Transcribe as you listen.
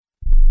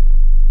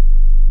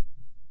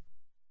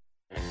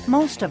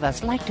Most of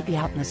us like to be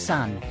out in the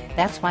sun.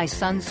 That's why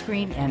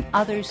sunscreen and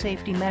other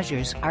safety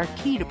measures are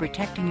key to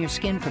protecting your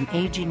skin from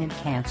aging and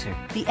cancer.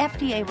 The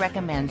FDA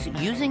recommends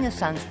using a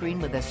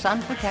sunscreen with a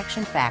sun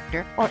protection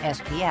factor, or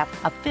SPF,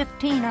 of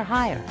 15 or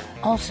higher.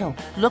 Also,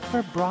 look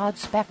for broad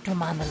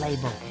spectrum on the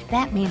label.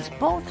 That means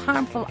both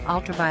harmful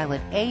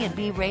ultraviolet A and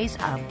B rays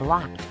are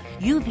blocked.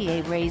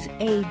 UVA rays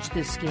age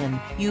the skin,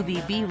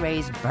 UVB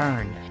rays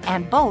burn,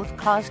 and both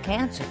cause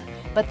cancer.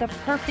 But the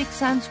perfect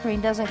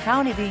sunscreen doesn't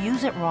count if you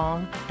use it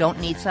wrong. Don't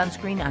need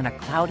sunscreen on a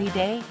cloudy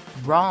day?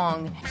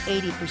 Wrong.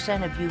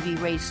 80% of UV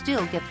rays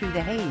still get through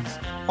the haze.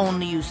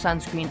 Only use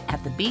sunscreen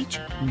at the beach?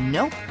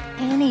 Nope.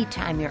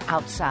 Anytime you're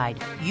outside,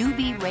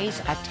 UV rays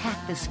attack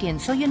the skin,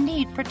 so you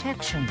need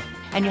protection.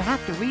 And you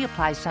have to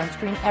reapply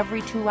sunscreen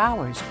every 2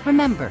 hours.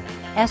 Remember,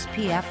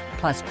 SPF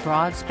plus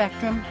broad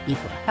spectrum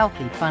equal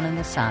healthy fun in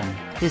the sun.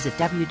 Visit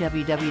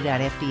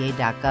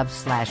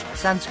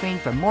www.fda.gov/sunscreen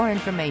for more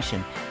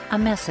information. A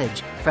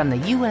message from the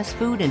U.S.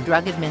 Food and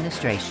Drug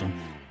Administration.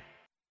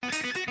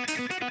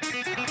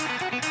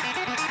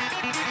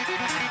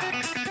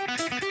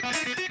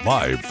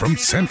 Live from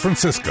San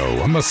Francisco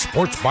on the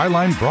Sports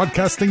Byline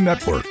Broadcasting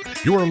Network,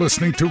 you are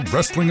listening to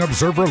Wrestling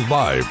Observer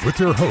Live with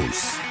your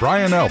hosts,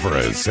 Bryan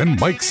Alvarez and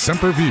Mike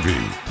Sempervive.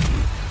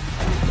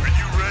 Are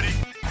you ready?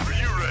 Are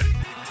you ready?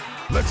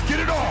 Let's get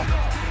it on!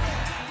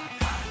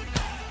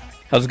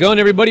 How's it going,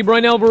 everybody?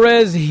 Bryan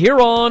Alvarez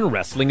here on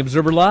Wrestling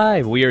Observer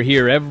Live. We are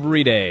here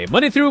every day,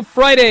 Monday through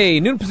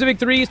Friday, noon Pacific,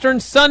 3 Eastern,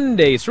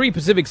 Sunday, 3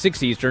 Pacific,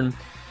 6 Eastern.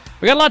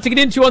 We got a lot to get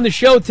into on the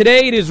show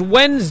today. It is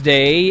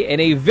Wednesday,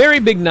 and a very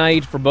big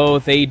night for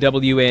both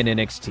AEW and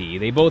NXT.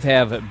 They both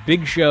have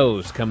big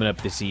shows coming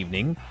up this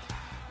evening.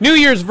 New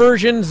Year's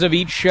versions of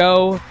each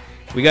show.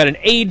 We got an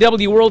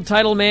AEW World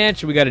Title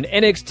match. We got an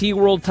NXT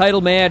World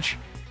Title match.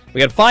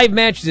 We got 5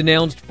 matches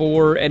announced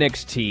for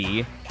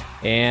NXT.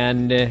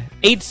 And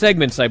 8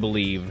 segments, I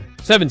believe.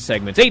 7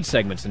 segments. 8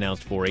 segments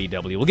announced for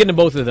AEW. We'll get into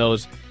both of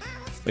those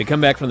when we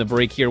come back from the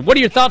break here. What are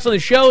your thoughts on the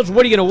shows?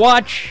 What are you going to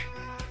watch?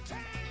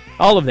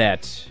 All of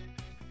that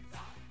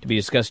to be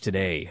discussed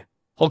today.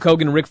 Hulk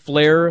Hogan, Ric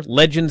Flair,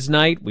 Legends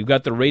Night. We've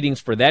got the ratings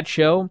for that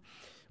show,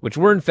 which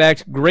were, in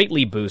fact,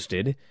 greatly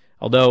boosted.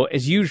 Although,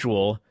 as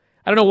usual,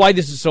 I don't know why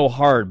this is so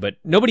hard, but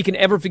nobody can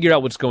ever figure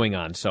out what's going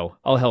on, so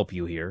I'll help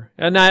you here.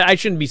 And I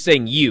shouldn't be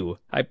saying you.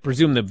 I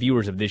presume the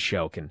viewers of this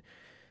show can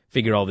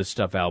figure all this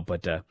stuff out,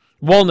 but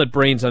walnut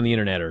brains on the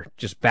internet are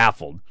just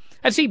baffled.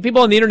 I see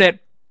people on the internet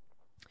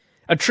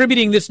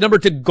attributing this number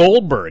to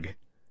Goldberg.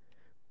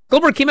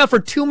 Goldberg came out for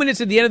 2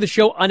 minutes at the end of the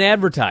show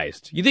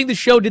unadvertised. You think the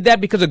show did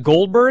that because of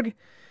Goldberg?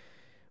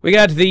 We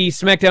got the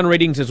SmackDown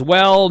ratings as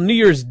well. New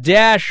Year's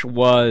Dash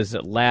was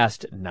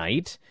last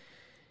night.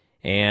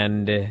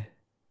 And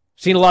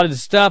seen a lot of the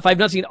stuff. I've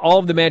not seen all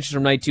of the matches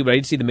from night 2, but I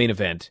did see the main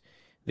event.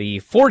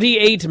 The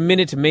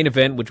 48-minute main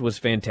event, which was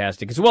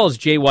fantastic, as well as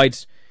Jay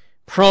White's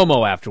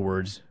promo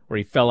afterwards, where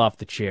he fell off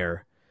the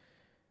chair.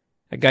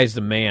 That guy's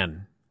the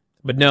man.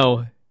 But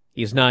no,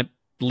 he's not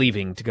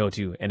leaving to go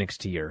to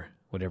NXT or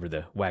whatever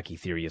the wacky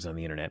theory is on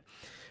the internet.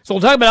 So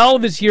we'll talk about all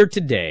of this here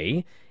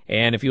today.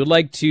 And if you would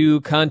like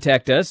to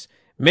contact us,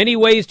 many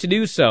ways to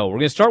do so. We're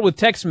going to start with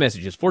text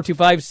messages,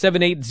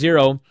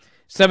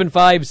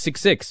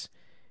 425-780-7566.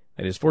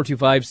 That is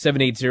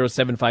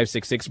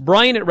 425-780-7566.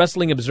 Bryan at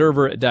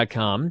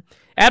WrestlingObserver.com.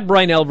 At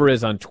Bryan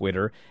Alvarez on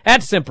Twitter.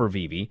 At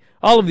Sempervive.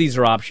 All of these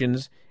are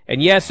options.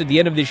 And yes, at the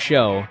end of this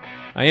show,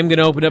 I am going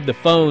to open up the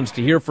phones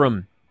to hear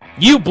from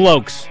you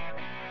blokes.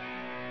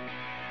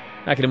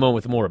 Back in a moment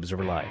with more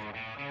Observer Live.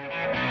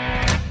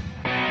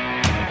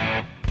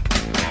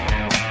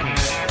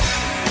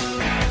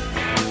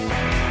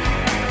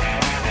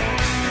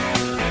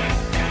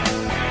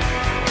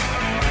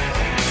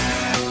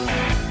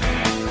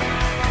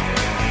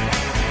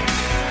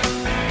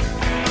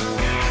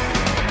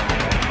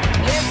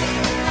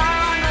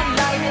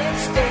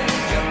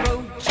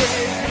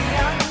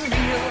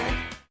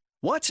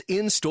 What's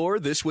in store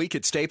this week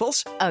at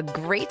Staples? A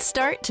great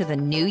start to the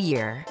new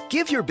year.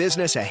 Give your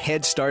business a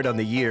head start on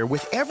the year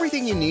with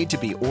everything you need to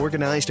be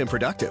organized and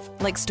productive.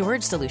 Like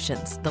storage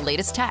solutions, the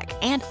latest tech,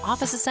 and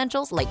office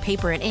essentials like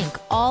paper and ink,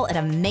 all at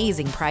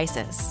amazing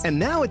prices. And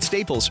now at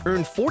Staples,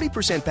 earn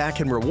 40% back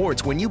in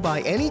rewards when you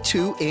buy any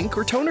 2 ink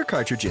or toner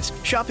cartridges.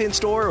 Shop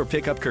in-store or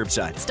pick up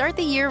curbside. Start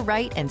the year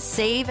right and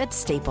save at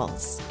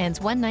Staples. Ends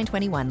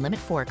 1/9/21. Limit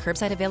 4.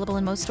 Curbside available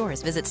in most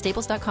stores. Visit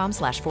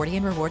staples.com/40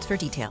 in rewards for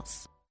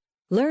details.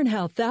 Learn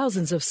how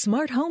thousands of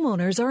smart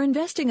homeowners are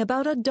investing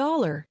about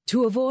 $1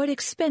 to avoid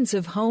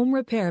expensive home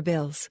repair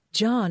bills.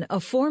 John, a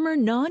former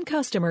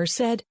non-customer,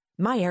 said,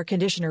 "My air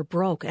conditioner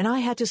broke and I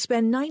had to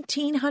spend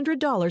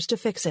 $1,900 to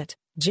fix it."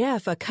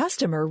 Jeff, a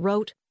customer,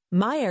 wrote,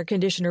 "My air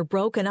conditioner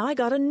broke and I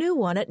got a new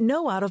one at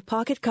no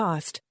out-of-pocket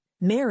cost."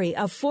 Mary,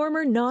 a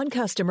former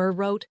non-customer,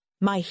 wrote,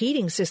 "My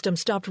heating system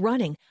stopped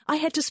running. I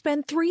had to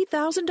spend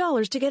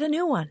 $3,000 to get a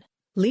new one."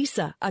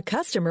 Lisa, a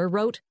customer,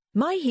 wrote,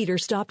 "My heater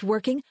stopped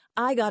working.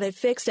 I got it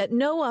fixed at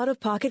no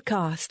out-of-pocket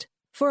cost."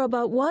 For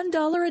about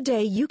 $1 a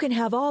day, you can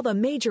have all the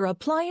major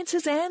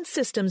appliances and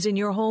systems in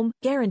your home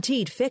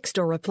guaranteed fixed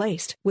or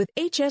replaced with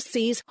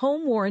HSC's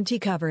home warranty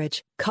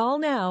coverage. Call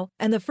now,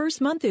 and the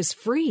first month is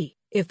free.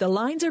 If the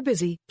lines are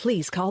busy,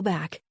 please call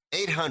back.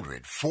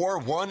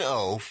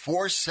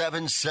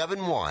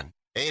 800-410-4771.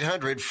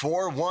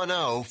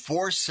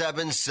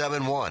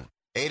 800-410-4771.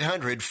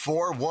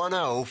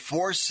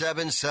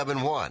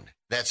 800-410-4771.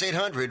 That's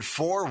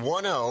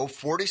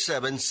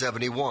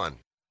 800-410-4771.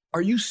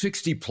 Are you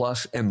 60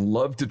 plus and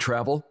love to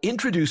travel?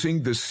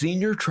 Introducing the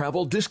Senior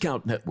Travel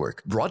Discount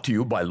Network, brought to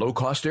you by Low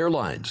Cost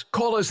Airlines.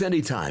 Call us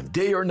anytime,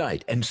 day or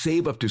night, and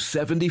save up to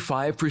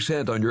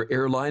 75% on your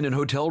airline and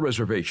hotel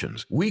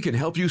reservations. We can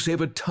help you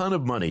save a ton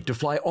of money to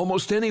fly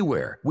almost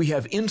anywhere. We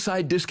have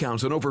inside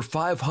discounts on over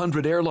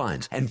 500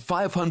 airlines and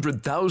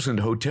 500,000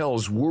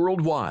 hotels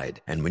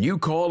worldwide. And when you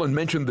call and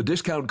mention the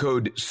discount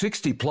code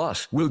 60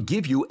 plus, we'll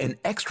give you an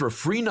extra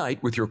free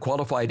night with your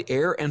qualified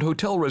air and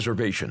hotel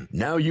reservation.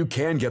 Now you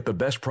can get the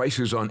best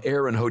prices on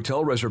air and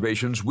hotel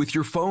reservations with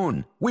your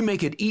phone. We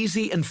make it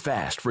easy and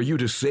fast for you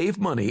to save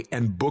money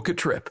and book a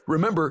trip.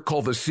 Remember,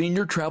 call the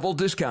Senior Travel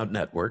Discount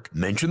Network,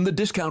 mention the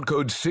discount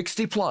code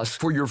 60+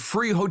 for your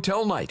free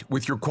hotel night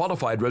with your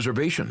qualified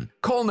reservation.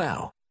 Call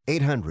now.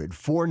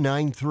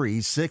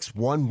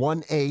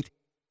 800-493-6118.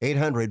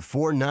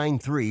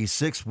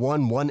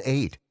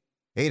 800-493-6118.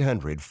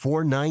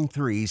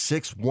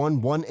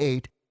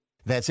 800-493-6118.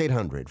 That's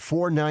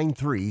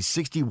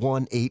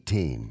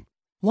 800-493-6118.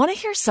 Want to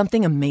hear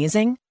something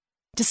amazing?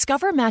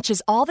 Discover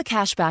matches all the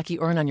cash back you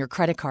earn on your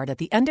credit card at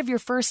the end of your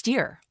first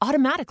year,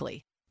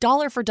 automatically,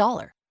 dollar for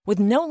dollar, with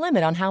no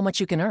limit on how much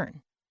you can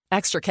earn.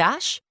 Extra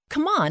cash?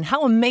 Come on,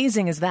 how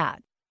amazing is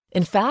that?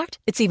 In fact,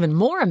 it's even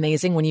more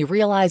amazing when you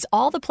realize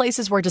all the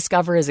places where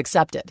Discover is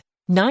accepted.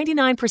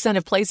 99%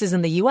 of places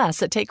in the U.S.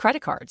 that take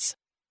credit cards.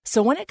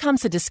 So when it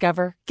comes to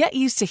Discover, get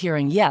used to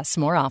hearing yes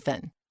more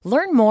often.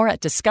 Learn more at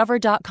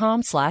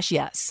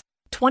discover.com/yes.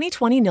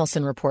 2020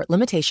 Nielsen Report.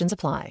 Limitations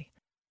apply.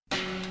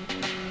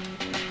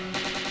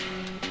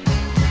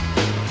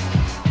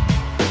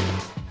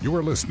 You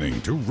are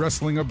listening to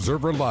Wrestling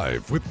Observer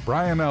Live with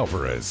Bryan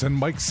Alvarez and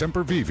Mike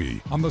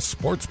Sempervive on the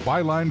Sports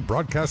Byline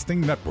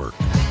Broadcasting Network.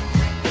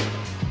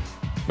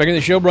 Back in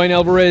the show, Bryan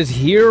Alvarez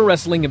here,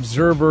 Wrestling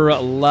Observer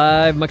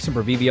Live. Mike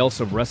Sempervive,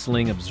 also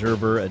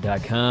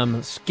WrestlingObserver.com.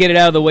 Let's get it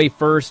out of the way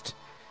first.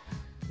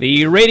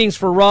 The ratings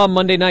for Raw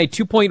Monday night,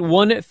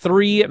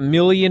 2.13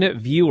 million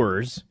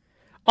viewers.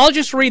 I'll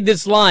just read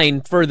this line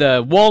for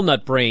the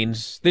walnut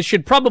brains. This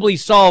should probably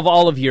solve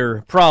all of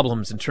your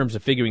problems in terms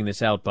of figuring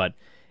this out, but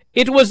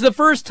it was the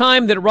first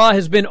time that Raw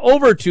has been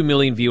over 2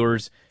 million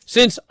viewers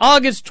since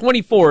August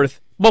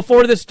 24th,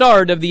 before the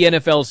start of the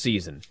NFL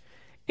season.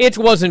 It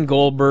wasn't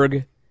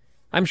Goldberg.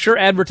 I'm sure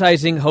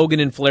advertising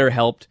Hogan and Flair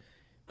helped,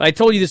 but I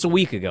told you this a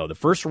week ago. The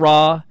first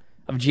Raw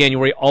of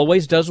January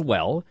always does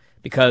well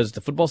because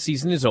the football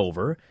season is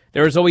over.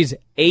 There is always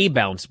a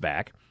bounce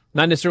back,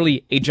 not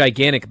necessarily a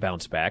gigantic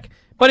bounce back,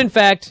 but in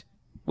fact,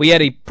 we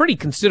had a pretty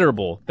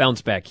considerable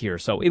bounce back here,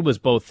 so it was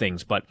both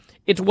things, but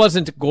it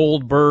wasn't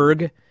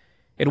Goldberg.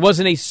 It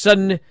wasn't a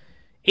sudden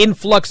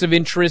influx of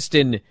interest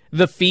in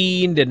The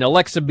Fiend and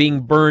Alexa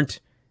being burnt.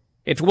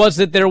 It was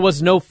that there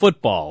was no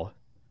football.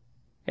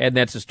 And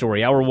that's the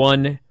story. Hour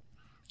 1,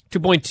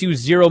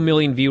 2.20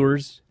 million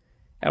viewers.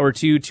 Hour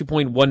 2,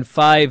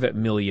 2.15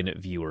 million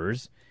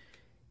viewers.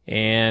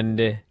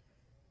 And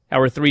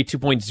Hour 3,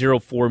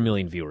 2.04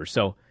 million viewers.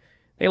 So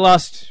they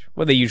lost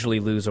what they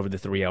usually lose over the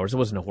 3 hours. It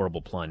wasn't a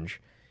horrible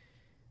plunge.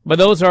 But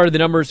those are the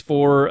numbers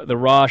for the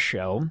Raw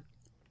show.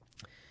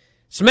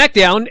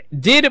 SmackDown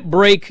did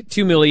break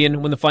 2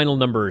 million when the final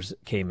numbers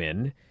came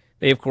in.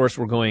 They, of course,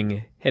 were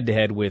going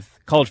head-to-head with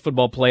College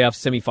Football Playoff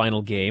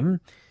semifinal game,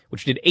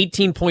 which did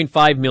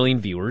 18.5 million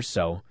viewers.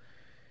 So,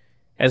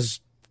 as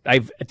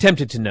I've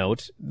attempted to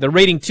note, the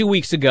rating 2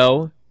 weeks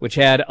ago, which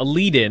had a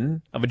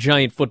lead-in of a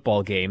giant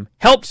football game,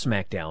 helped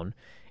SmackDown.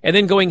 And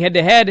then going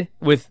head-to-head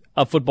with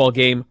a football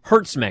game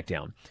hurt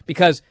SmackDown.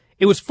 Because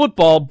it was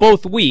football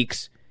both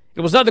weeks.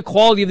 It was not the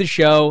quality of the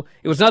show.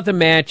 It was not the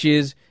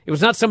matches. It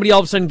was not somebody all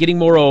of a sudden getting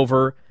more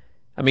over.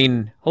 I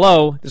mean,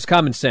 hello, there's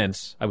common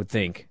sense, I would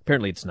think.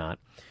 Apparently it's not.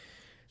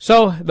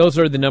 So, those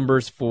are the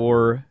numbers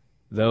for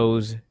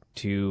those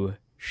two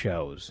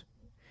shows.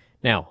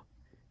 Now,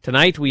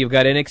 tonight we have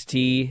got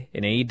NXT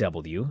and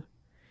AEW.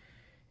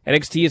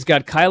 NXT has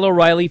got Kyle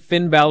O'Reilly,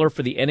 Finn Balor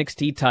for the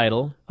NXT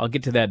title. I'll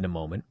get to that in a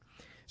moment.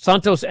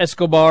 Santos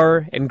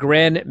Escobar and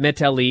Gran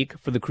Metalik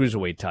for the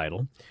Cruiserweight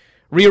title.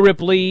 Rhea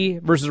Ripley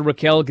versus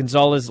Raquel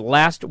Gonzalez,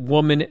 last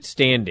woman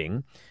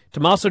standing.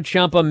 Tommaso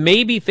Ciampa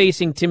may be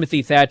facing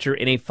Timothy Thatcher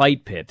in a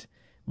fight pit,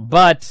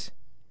 but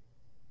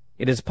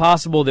it is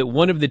possible that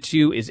one of the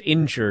two is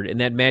injured and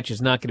that match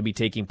is not going to be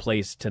taking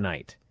place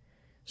tonight.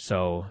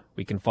 So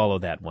we can follow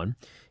that one.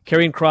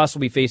 Karrion Kross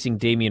will be facing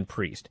Damian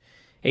Priest.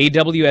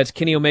 AEW has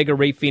Kenny Omega,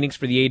 Rey Fenix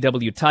for the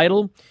AEW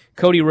title.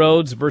 Cody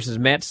Rhodes versus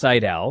Matt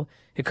Sydal.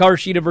 Hikaru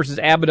Shida versus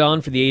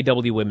Abaddon for the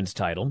AEW women's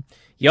title.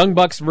 Young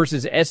Bucks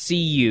versus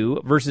Young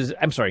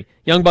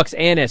Bucks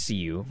and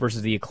SCU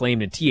versus the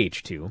Acclaimed and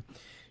TH2.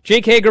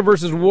 Jake Hager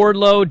versus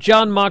Wardlow.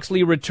 Jon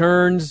Moxley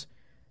returns.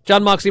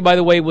 Jon Moxley, by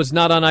the way, was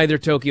not on either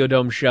Tokyo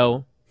Dome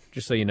show,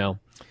 just so you know.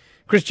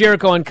 Chris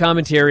Jericho on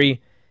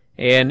commentary,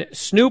 and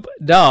Snoop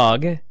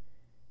Dogg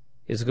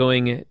is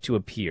going to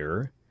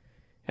appear.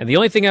 And the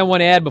only thing I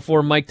want to add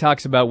before Mike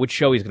talks about which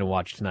show he's going to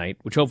watch tonight,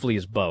 which hopefully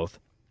is both,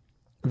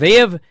 they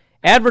have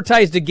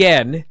advertised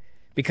again,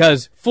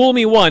 because fool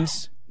me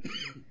once.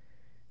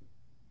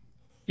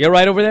 You all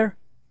right over there?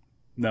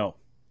 No.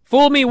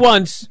 Fool me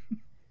once.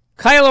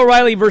 Kyle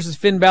O'Reilly versus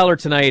Finn Balor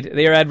tonight.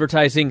 They are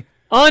advertising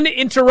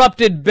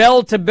uninterrupted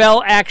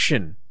bell-to-bell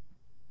action.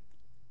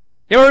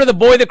 You ever heard of The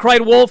Boy That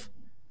Cried Wolf?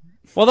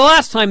 Well, the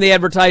last time they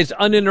advertised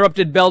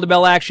uninterrupted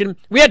bell-to-bell action,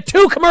 we had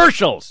 2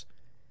 commercials.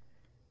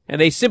 And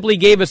they simply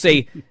gave us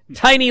a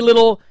tiny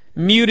little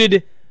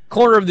muted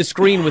corner of the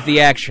screen with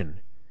the action.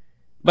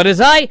 But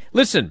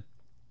listen,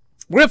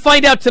 we're going to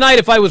find out tonight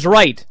if I was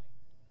right.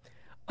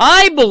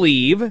 I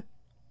believe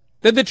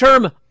that the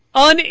term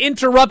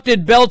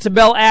uninterrupted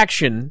bell-to-bell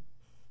action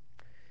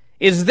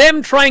is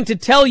them trying to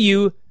tell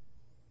you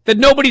that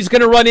nobody's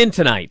going to run in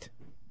tonight.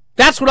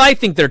 That's what I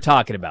think they're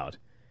talking about.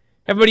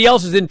 Everybody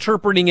else is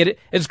interpreting it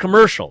as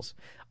commercials.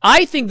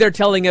 I think they're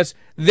telling us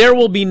there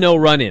will be no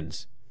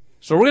run-ins.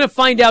 So we're going to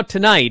find out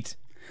tonight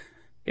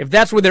if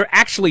that's what they're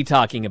actually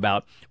talking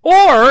about,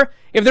 or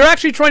if they're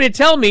actually trying to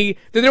tell me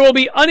that there will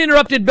be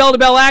uninterrupted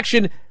bell-to-bell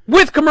action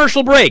with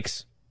commercial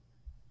breaks.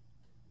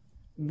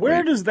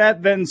 Where does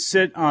that then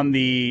sit on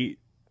the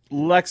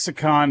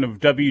lexicon of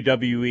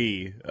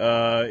WWE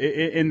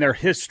in their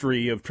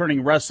history of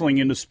turning wrestling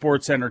into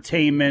sports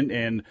entertainment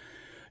and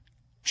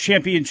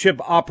championship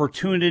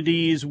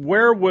opportunities?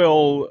 Where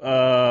will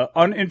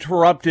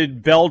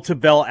uninterrupted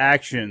bell-to-bell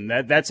action,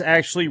 that's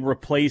actually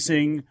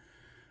replacing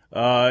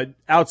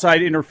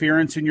outside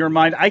interference in your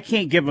mind? I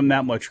can't give them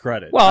that much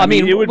credit. Well, I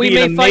mean it would we be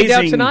may an find out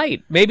amazing...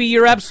 tonight. Maybe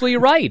you're absolutely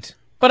right.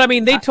 But, I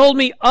mean, they told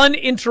me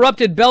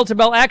uninterrupted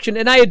bell-to-bell action,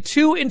 and I had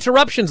 2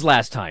 interruptions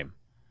last time.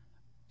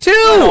 2!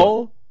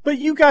 Well, but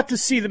you got to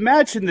see the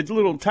match in the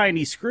little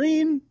tiny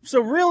screen. So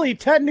really,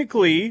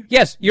 technically...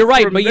 Yes, you're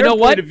right, but you know what? From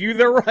their point of view,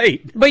 they're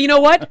right. But you know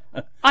what?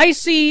 I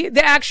see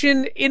the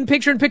action in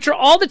picture-in-picture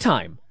all the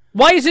time.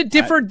 Why is it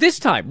different this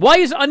time? Why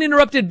is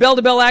uninterrupted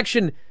bell-to-bell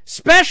action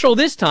special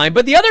this time,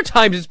 but the other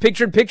times it's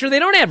picture-in-picture, they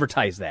don't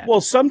advertise that?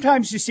 Well,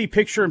 sometimes you see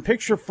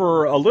picture-in-picture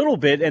for a little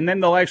bit, and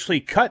then they'll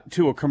actually cut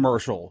to a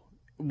commercial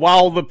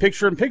while the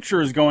picture-in-picture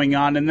is going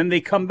on, and then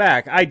they come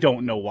back. I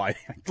don't know why.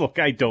 Look,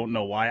 I don't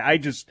know why. I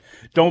just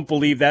don't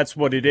believe that's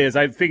what it is.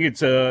 I think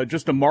it's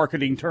just a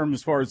marketing term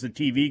as far as the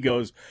TV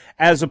goes,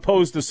 as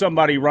opposed to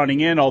somebody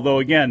running in. Although,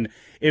 again,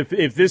 if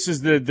this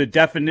is the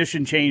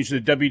definition change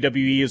that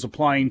WWE is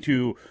applying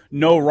to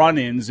no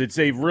run-ins,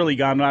 they've really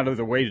gone out of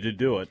their way to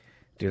do it.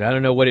 Dude, I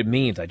don't know what it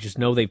means. I just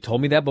know they've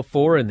told me that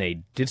before, and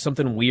they did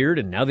something weird,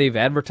 and now they've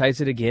advertised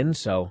it again,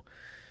 so...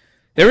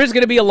 There is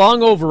going to be a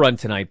long overrun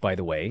tonight, by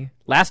the way.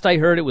 Last I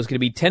heard, it was going to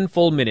be 10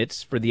 full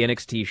minutes for the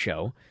NXT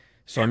show.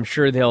 So I'm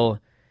sure they'll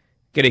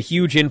get a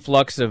huge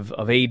influx of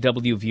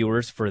AEW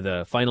viewers for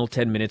the final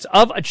 10 minutes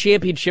of a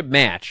championship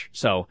match.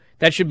 So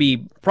that should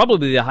be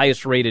probably the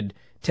highest rated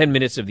 10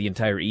 minutes of the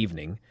entire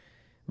evening.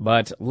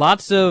 But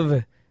lots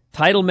of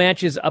title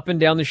matches up and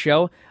down the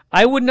show.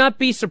 I would not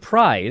be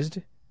surprised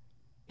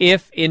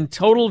if in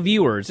total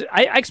viewers,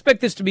 I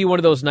expect this to be one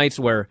of those nights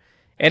where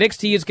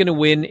NXT is going to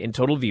win in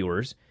total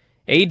viewers.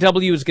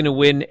 AEW is going to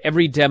win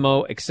every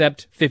demo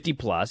except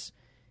 50+,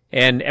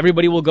 and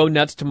everybody will go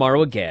nuts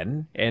tomorrow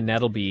again, and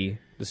that'll be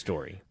the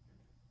story.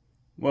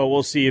 Well,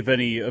 we'll see if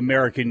any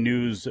American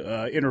news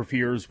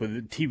interferes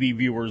with TV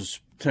viewers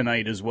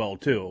tonight as well,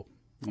 too.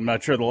 I'm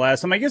not sure the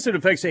last time. I guess it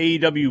affects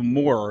AEW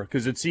more,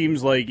 because it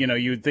seems like,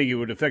 you would think it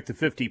would affect the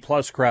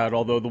 50+ crowd,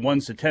 although the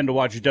ones that tend to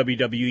watch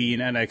WWE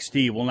and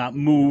NXT will not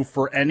move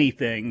for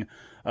anything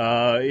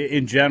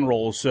in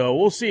general. So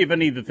we'll see if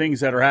any of the things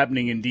that are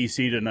happening in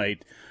D.C.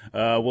 tonight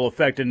will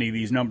affect any of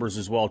these numbers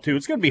as well, too.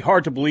 It's going to be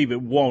hard to believe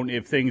it won't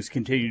if things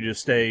continue to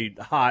stay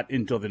hot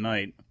until the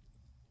night.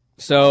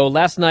 So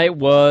last night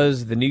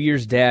was the New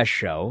Year's Dash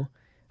show.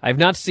 I've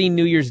not seen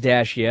New Year's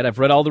Dash yet. I've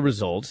read all the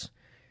results.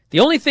 The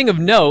only thing of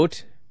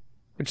note,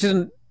 which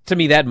isn't to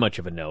me that much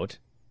of a note,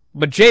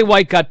 but Jay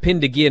White got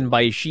pinned again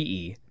by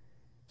Ishii.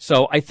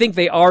 So I think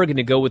they are going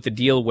to go with the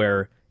deal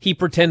where he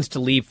pretends to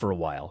leave for a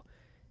while,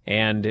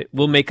 and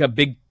will make a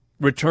big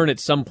return at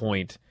some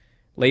point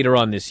later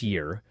on this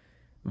year.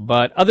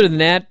 But other than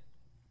that,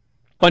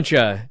 bunch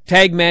of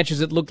tag matches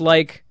it looked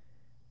like.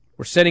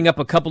 We're setting up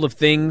a couple of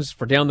things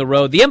for down the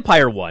road. The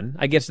Empire won.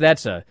 I guess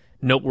that's a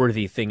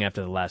noteworthy thing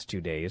after the last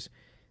 2 days.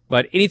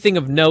 But anything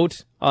of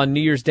note on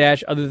New Year's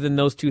Dash other than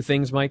those 2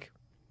 things, Mike?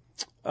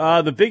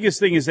 The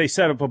biggest thing is they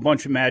set up a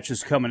bunch of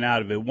matches coming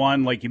out of it.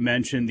 One, like you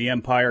mentioned, the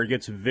Empire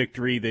gets a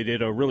victory. They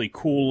did a really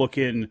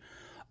cool-looking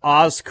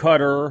Oz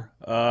Cutter,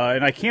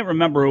 and I can't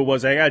remember who it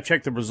was. I got to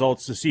check the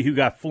results to see who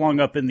got flung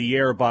up in the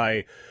air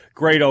by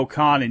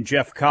Great-O-Khan and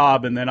Jeff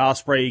Cobb, and then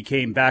Ospreay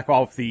came back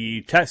off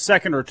the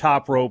second or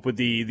top rope with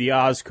the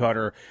Oz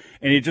Cutter,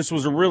 and it just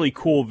was a really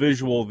cool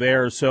visual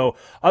there. So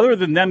other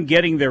than them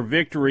getting their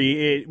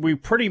victory, we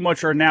pretty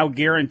much are now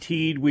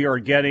guaranteed we are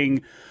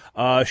getting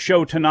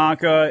Sho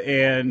Tanaka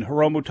and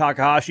Hiromu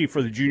Takahashi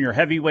for the junior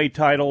heavyweight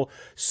title.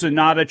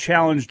 Sonata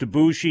challenged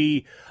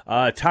Ibushi.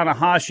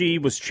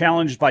 Tanahashi was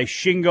challenged by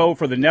Shingo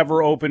for the never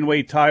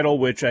openweight title,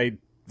 which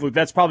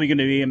that's probably going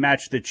to be a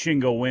match that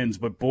Shingo wins,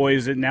 but boy,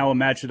 is it now a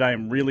match that I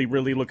am really,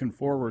 really looking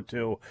forward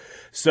to.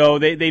 So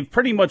they've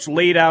pretty much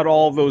laid out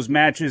all of those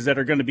matches that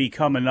are going to be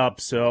coming up.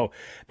 So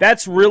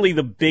that's really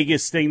the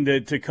biggest thing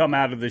to come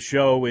out of the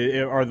show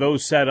are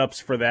those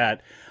setups for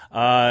that.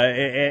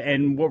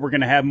 And what we're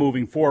going to have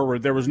moving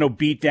forward. There was no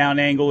beatdown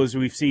angle as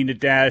we've seen at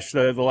Dash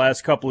the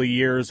last couple of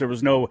years. There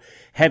was no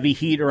heavy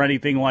heat or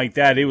anything like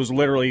that. It was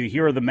literally,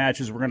 here are the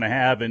matches we're going to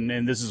have,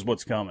 and this is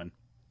what's coming.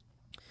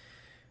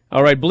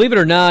 All right, believe it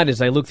or not,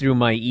 as I look through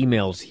my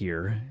emails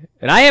here,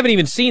 and I haven't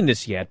even seen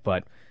this yet,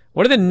 but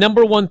one of the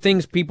number one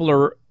things people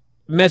are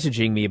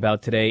messaging me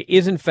about today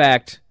is, in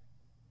fact,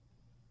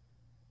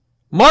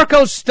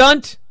 Marco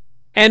Stunt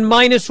and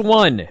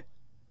 -1.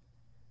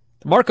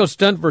 The Marco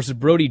Stunt versus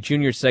Brody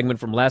Jr.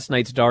 segment from last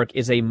night's Dark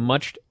is a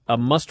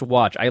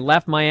must-watch. I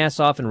laughed my ass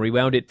off and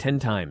rewound it 10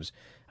 times.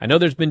 I know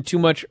there's been too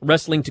much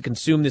wrestling to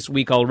consume this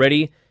week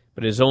already,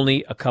 but it is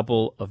only a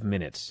couple of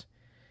minutes.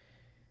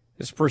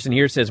 This person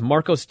here says,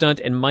 Marco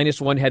Stunt and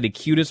 -1 had the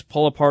cutest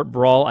pull-apart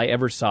brawl I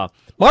ever saw.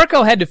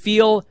 Marco had to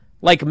feel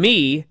like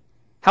me,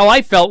 how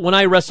I felt when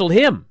I wrestled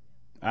him.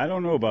 I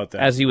don't know about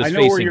that. As he was I know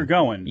facing where you're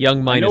going.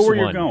 Young -1. I know where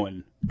you're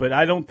going, but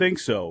I don't think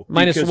so.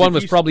 -1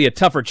 was probably a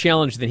tougher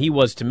challenge than he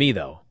was to me,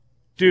 though.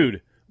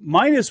 Dude,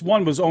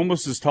 -1 was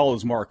almost as tall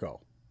as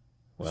Marco.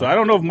 Well, so I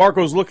don't know if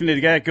Marco's looking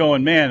at that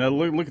going, man,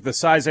 look at the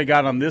size I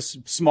got on this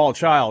small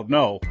child.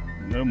 No,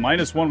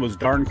 -1 was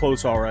darn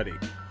close already.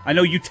 I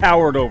know you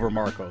towered over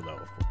Marco, though,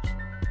 of course.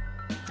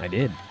 I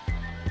did.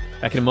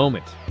 Back in a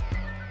moment.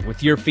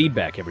 With your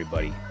feedback,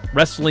 everybody.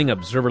 Wrestling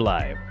Observer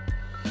Live.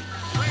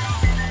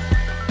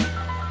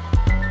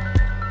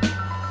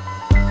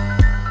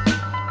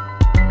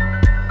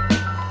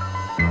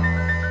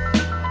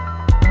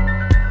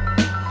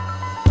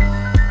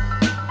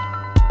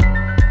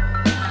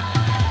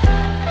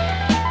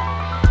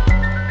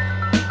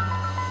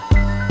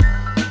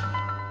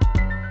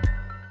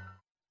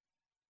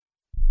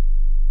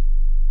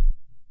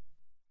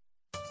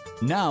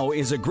 Now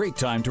is a great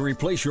time to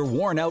replace your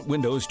worn-out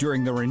windows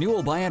during the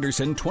Renewal by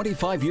Andersen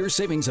 25-year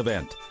savings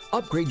event.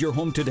 Upgrade your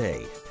home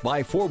today.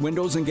 Buy 4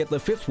 windows and get the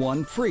 5th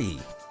one free.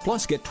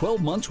 Plus, get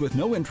 12 months with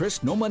no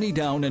interest, no money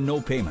down, and no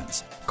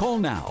payments. Call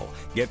now.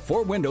 Get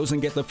 4 windows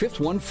and get the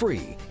 5th one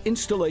free.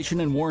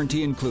 Installation and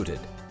warranty included.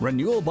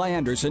 Renewal by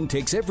Andersen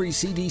takes every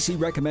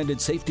CDC-recommended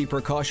safety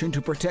precaution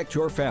to protect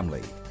your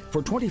family.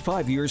 For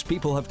 25 years,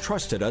 people have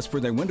trusted us for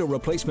their window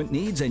replacement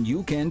needs, and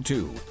you can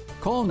too.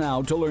 Call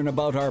now to learn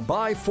about our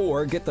buy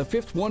 4, get the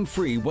 5th one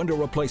free window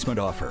replacement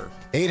offer.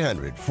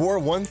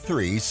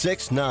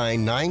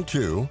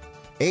 800-413-6992.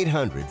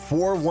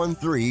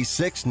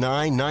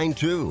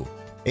 800-413-6992.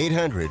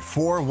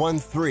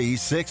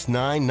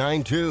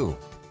 800-413-6992.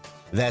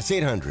 That's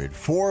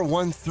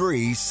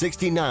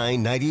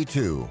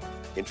 800-413-6992.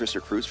 Interest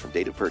accrues from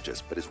date of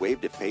purchase, but is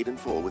waived if paid in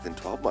full within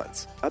 12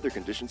 months. Other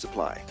conditions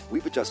apply.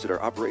 We've adjusted our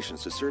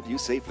operations to serve you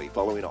safely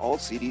following all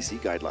CDC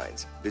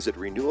guidelines. Visit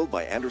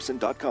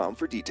renewalbyandersen.com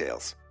for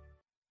details.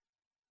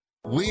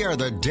 We are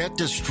the Debt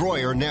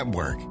Destroyer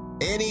Network.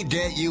 Any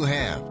debt you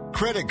have,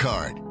 credit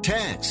card,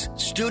 tax,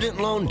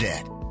 student loan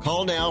debt,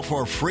 call now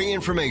for free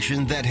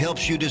information that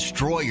helps you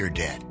destroy your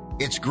debt.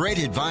 It's great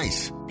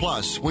advice.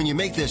 Plus, when you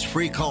make this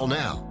free call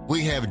now,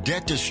 we have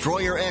Debt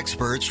Destroyer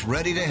experts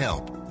ready to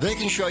help. They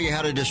can show you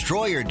how to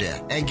destroy your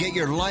debt and get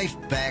your life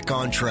back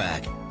on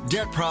track.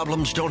 Debt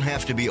problems don't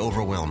have to be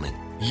overwhelming.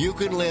 You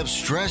can live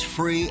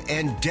stress-free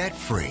and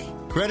debt-free.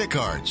 Credit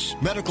cards,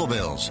 medical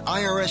bills,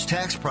 IRS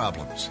tax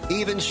problems,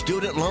 even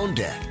student loan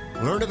debt.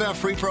 Learn about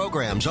free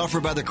programs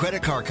offered by the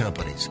credit card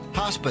companies,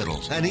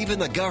 hospitals, and even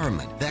the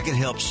government that can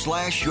help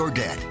slash your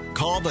debt.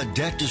 Call the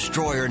Debt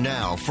Destroyer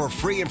now for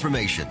free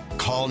information.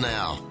 Call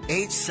now.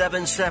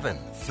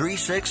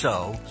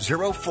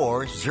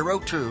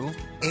 877-360-0402.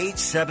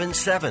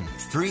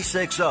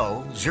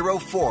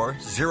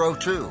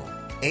 877-360-0402.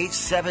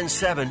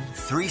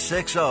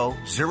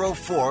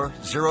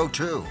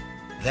 877-360-0402.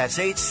 That's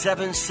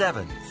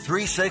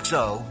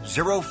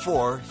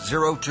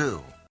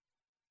 877-360-0402.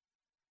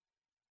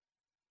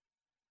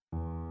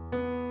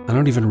 I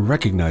don't even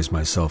recognize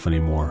myself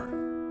anymore.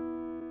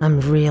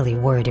 I'm really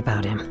worried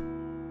about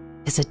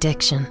him. His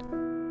addiction.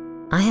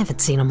 I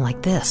haven't seen him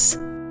like this.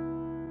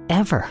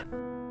 Ever.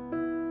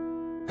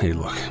 Hey,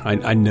 look,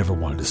 I never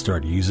wanted to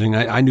start using.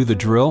 I knew the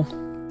drill,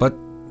 but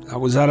I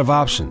was out of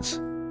options.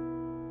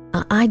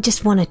 I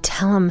just want to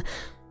tell him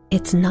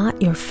it's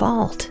not your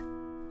fault.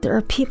 There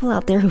are people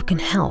out there who can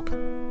help.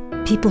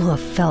 People who have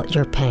felt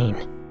your pain.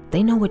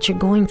 They know what you're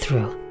going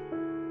through.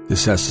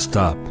 This has to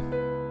stop.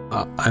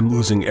 I'm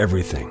losing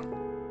everything.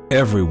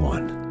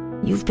 Everyone.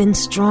 You've been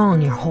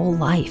strong your whole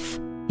life.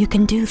 You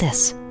can do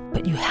this,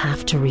 but you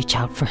have to reach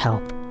out for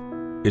help.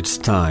 It's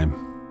time.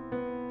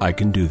 I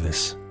can do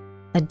this.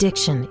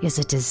 Addiction is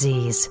a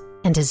disease,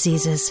 and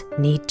diseases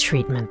need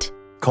treatment.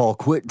 Call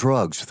Quit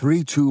Drugs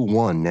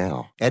 321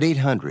 now at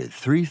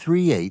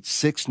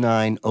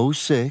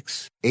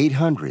 800-338-6906.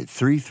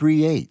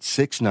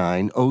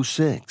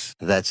 800-338-6906.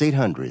 That's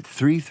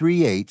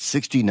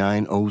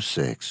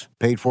 800-338-6906.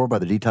 Paid for by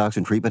the Detox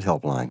and Treatment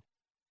Helpline.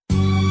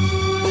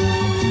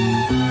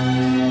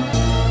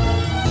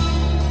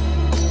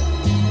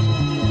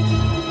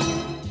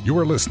 You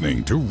are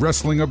listening to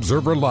Wrestling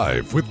Observer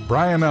Live with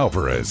Bryan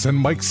Alvarez and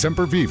Mike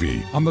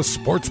Sempervive on the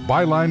Sports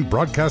Byline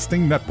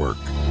Broadcasting Network.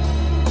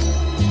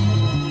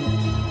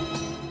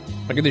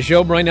 Back at the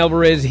show, Bryan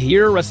Alvarez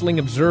here, Wrestling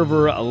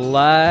Observer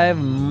Live.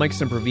 Mike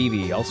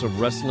Sempervive, also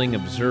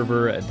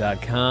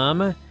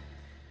WrestlingObserver.com.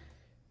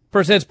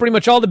 First, that's pretty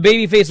much all the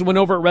babyfaces went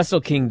over at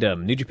Wrestle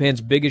Kingdom, New Japan's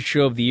biggest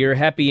show of the year.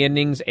 Happy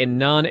endings and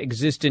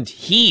non-existent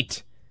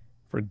heat.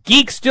 For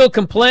geeks still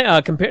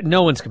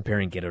no one's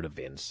comparing Gedo to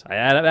Vince.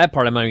 That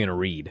part I'm not even going to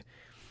read.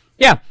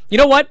 Yeah, you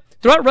know what?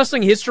 Throughout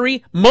wrestling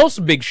history,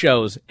 most big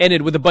shows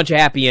ended with a bunch of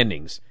happy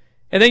endings.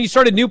 And then you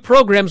started new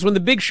programs when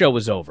the big show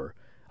was over.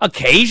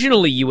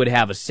 Occasionally you would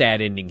have a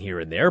sad ending here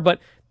and there,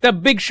 but the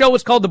big show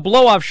was called the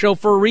blow-off show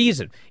for a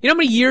reason. You know how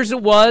many years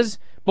it was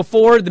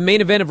before the main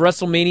event of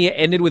WrestleMania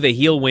ended with a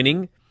heel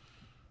winning?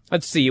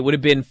 Let's see, it would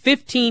have been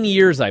 15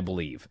 years, I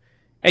believe.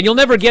 And you'll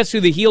never guess who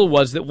the heel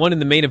was that won in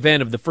the main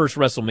event of the first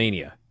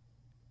WrestleMania.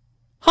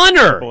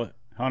 Hunter!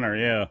 Hunter,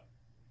 yeah.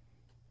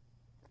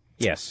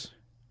 Yes,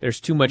 there's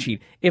too much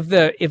heat. If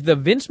the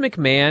Vince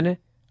McMahon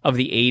of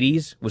the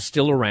 80s was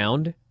still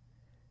around,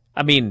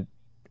 I mean,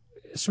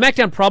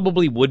 SmackDown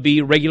probably would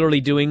be regularly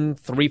doing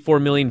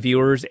 3-4 million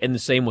viewers, and the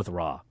same with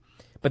Raw.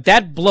 But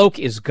that bloke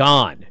is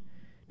gone.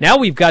 Now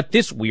we've got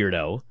this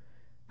weirdo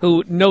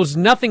who knows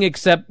nothing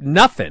except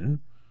nothing.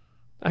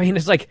 I mean,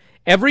 it's like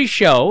every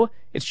show,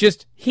 it's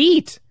just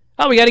heat.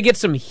 Oh, we got to get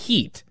some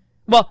heat.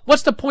 Well,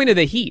 what's the point of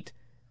the heat?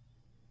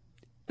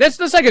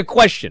 That's like a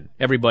question,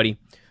 everybody.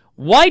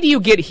 Why do you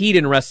get heat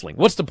in wrestling?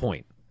 What's the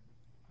point?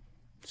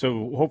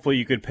 So hopefully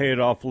you could pay it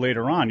off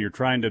later on. You're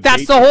trying to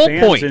That's bait the whole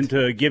fans point.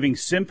 into giving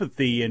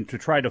sympathy and to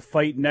try to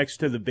fight next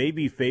to the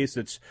baby face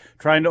that's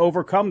trying to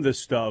overcome this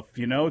stuff.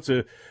 You know, it's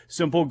a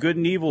simple good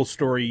and evil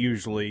story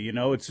usually. You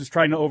know, it's just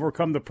trying to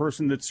overcome the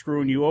person that's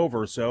screwing you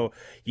over. So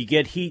you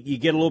get heat, you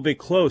get a little bit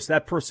close,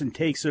 that person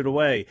takes it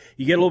away.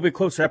 You get a little bit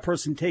closer, that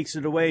person takes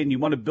it away, and you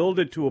want to build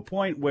it to a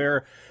point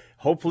where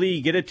hopefully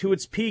you get it to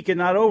its peak and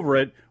not over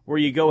it, where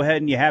you go ahead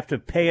and you have to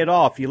pay it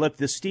off. You let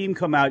the steam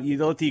come out.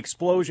 You let the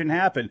explosion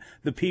happen.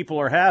 The people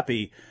are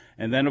happy.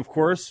 And then, of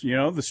course, you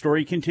know, the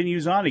story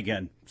continues on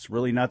again. It's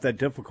really not that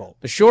difficult.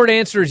 The short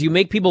answer is you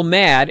make people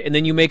mad and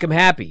then you make them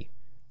happy.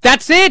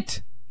 That's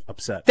it.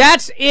 Upset.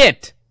 That's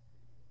it.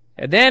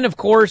 And then, of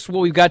course, what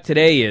we've got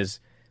today is,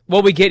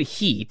 well, we get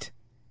heat.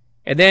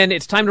 And then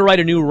it's time to write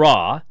a new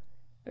Raw.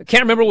 I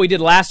can't remember what we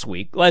did last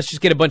week. Let's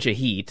just get a bunch of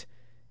heat.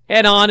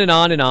 And on and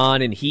on and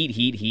on, and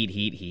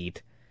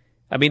heat.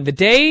 I mean, the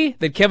day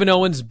that Kevin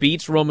Owens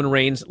beats Roman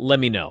Reigns, let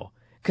me know.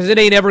 Because it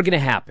ain't ever going to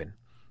happen.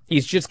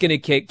 He's just going to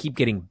keep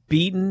getting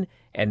beaten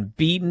and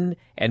beaten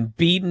and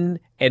beaten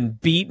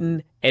and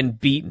beaten and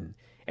beaten.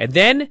 And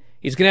then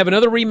he's going to have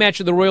another rematch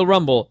of the Royal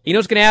Rumble. You know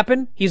what's going to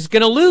happen? He's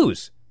going to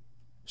lose.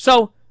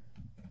 So,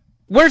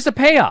 where's the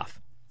payoff?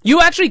 You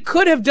actually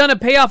could have done a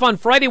payoff on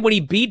Friday when he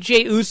beat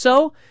Jey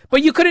Uso,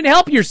 but you couldn't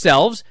help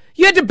yourselves.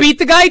 You had to beat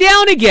the guy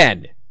down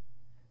again.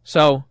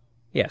 So,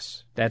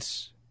 yes,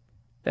 that's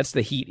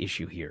the heat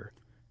issue here.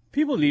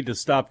 People need to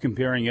stop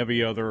comparing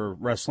every other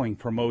wrestling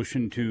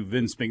promotion to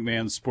Vince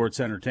McMahon's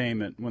sports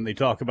entertainment when they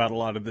talk about a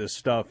lot of this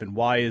stuff and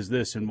why is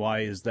this and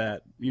why is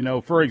that. You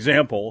know, for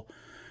example,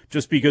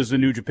 just because the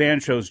New Japan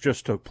shows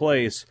just took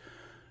place,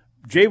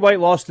 Jay White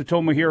lost to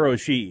Tomohiro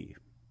Ishii,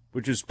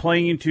 which is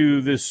playing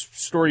into this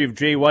story of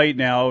Jay White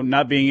now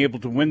not being able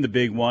to win the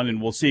big one,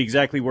 and we'll see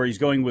exactly where he's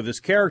going with his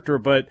character.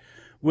 But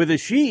with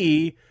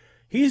Ishii,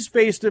 he's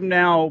faced him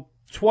now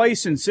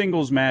twice in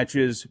singles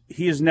matches.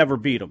 He has never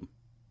beat him.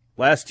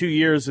 Last 2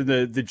 years of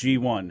the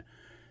G1.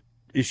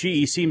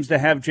 Ishii seems to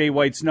have Jay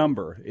White's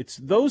number. It's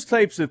those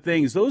types of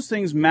things. Those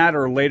things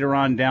matter later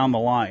on down the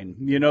line.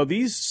 You know,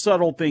 these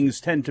subtle things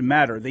tend to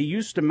matter. They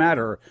used to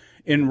matter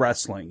in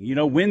wrestling. You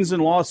know, wins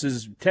and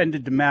losses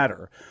tended to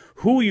matter.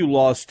 Who you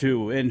lost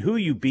to and who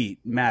you beat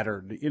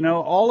mattered. You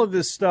know, all of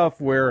this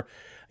stuff where,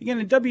 again,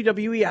 in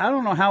WWE, I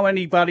don't know how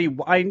anybody,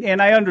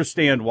 and I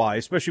understand why,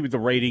 especially with the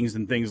ratings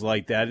and things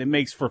like that. It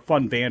makes for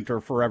fun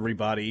banter for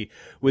everybody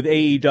with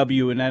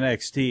AEW and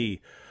NXT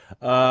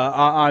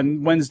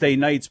on Wednesday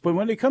nights. But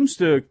when it comes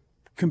to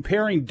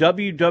comparing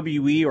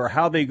WWE or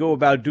how they go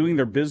about doing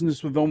their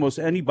business with almost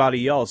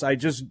anybody else,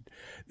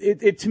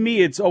 to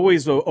me, it's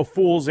always a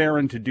fool's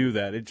errand to do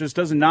that. It just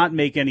does not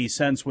make any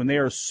sense when they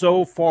are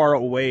so far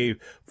away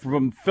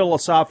from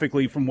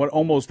philosophically from what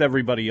almost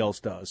everybody else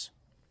does.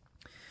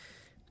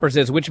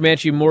 Says, which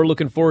match are you more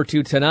looking forward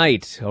to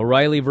tonight?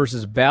 O'Reilly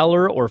versus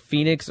Balor or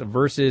Phoenix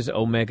versus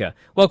Omega?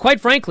 Well, quite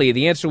frankly,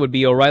 the answer would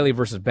be O'Reilly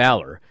versus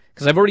Balor,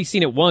 because I've already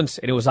seen it once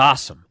and it was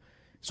awesome.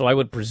 So I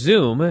would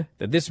presume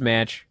that this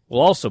match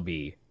will also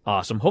be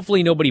awesome.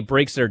 Hopefully nobody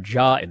breaks their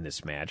jaw in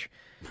this match.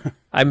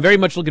 I'm very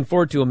much looking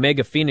forward to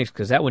Omega Phoenix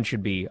because that one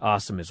should be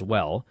awesome as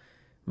well.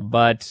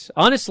 But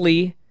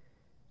honestly,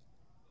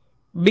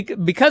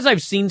 because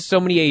I've seen so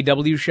many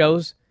AEW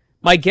shows,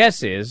 my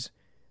guess is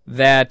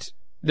that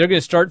they're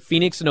going to start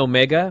Phoenix and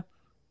Omega.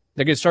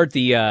 They're going to start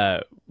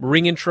the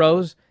ring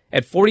intros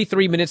at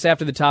 43 minutes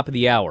after the top of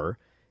the hour,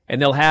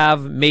 and they'll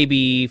have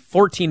maybe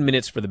 14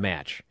 minutes for the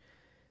match.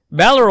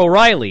 Balor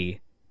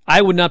O'Reilly,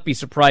 I would not be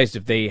surprised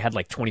if they had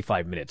like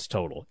 25 minutes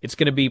total. It's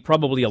going to be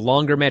probably a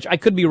longer match. I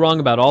could be wrong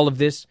about all of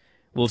this.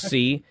 We'll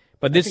see.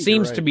 But this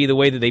seems to be the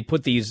way that they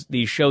put these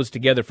shows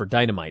together for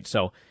Dynamite.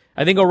 So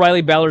I think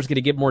O'Reilly Balor's going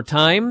to get more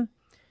time,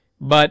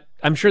 but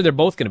I'm sure they're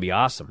both going to be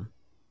awesome.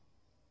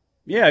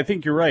 Yeah, I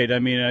think you're right. I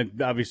mean, I'm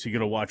obviously going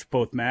to watch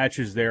both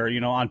matches there.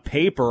 You know, on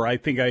paper, I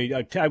think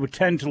I would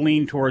tend to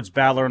lean towards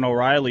Balor and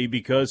O'Reilly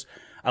because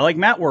I like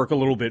mat work a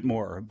little bit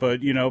more.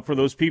 But, you know, for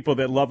those people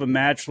that love a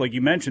match, like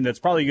you mentioned, that's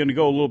probably going to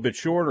go a little bit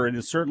shorter and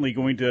is certainly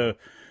going to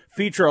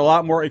feature a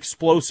lot more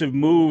explosive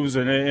moves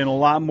and a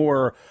lot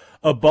more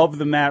above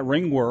the mat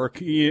ring work.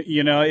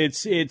 You know,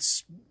 it's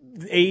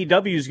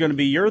AEW is going to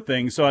be your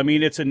thing. So, I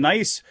mean, it's a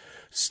nice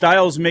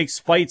Styles makes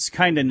fights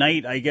kind of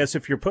night, I guess,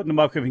 if you're putting them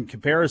up in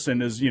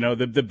comparison as, you know,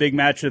 the big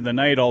match of the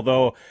night,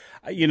 although,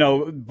 you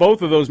know,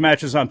 both of those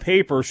matches on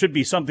paper should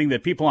be something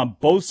that people on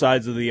both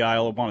sides of the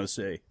aisle want to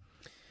see.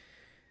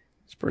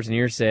 This person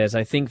here says,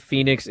 I think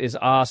Phoenix is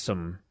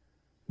awesome,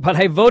 but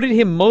I voted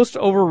him most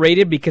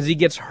overrated because he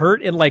gets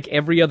hurt in like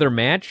every other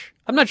match.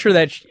 I'm not sure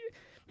that,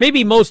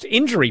 maybe most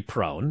injury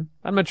prone.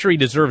 I'm not sure he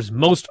deserves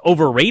most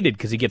overrated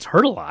because he gets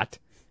hurt a lot.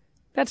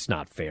 That's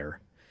not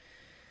fair.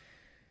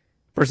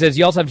 Person says,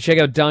 you also have to check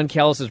out Don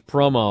Callis'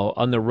 promo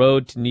on the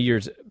Road to New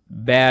Year's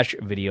Bash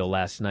video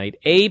last night.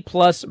 A+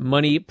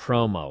 money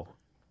promo.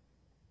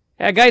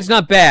 That guy's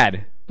not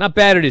bad. Not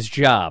bad at his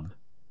job.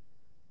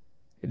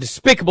 A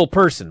despicable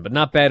person, but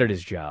not bad at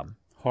his job.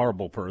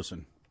 Horrible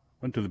person.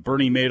 Went to the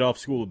Bernie Madoff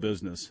School of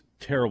Business.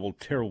 Terrible,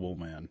 terrible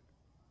man.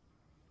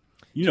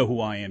 You know who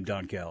I am,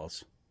 Don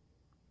Callis.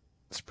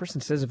 This person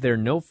says if there are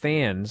no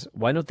fans,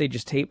 why don't they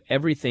just tape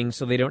everything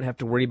so they don't have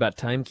to worry about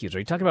time cues? Are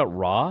you talking about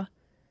Raw?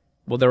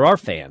 Well, there are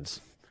fans.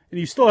 And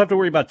you still have to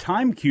worry about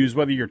time cues,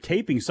 whether you're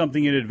taping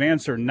something in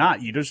advance or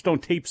not. You just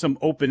don't tape some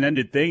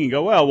open-ended thing and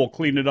go, well, we'll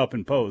clean it up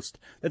in post.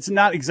 That's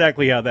not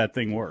exactly how that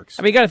thing works.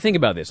 I mean, you got to think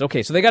about this.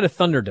 Okay, so they got a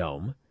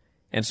Thunderdome,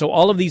 and so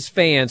all of these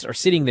fans are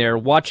sitting there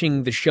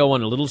watching the show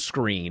on a little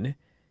screen,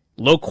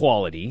 low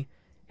quality,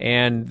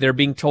 and they're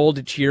being told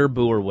to cheer,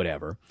 boo, or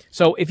whatever.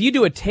 So if you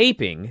do a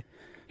taping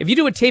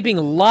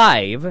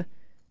live,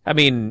 I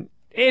mean,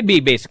 it'd be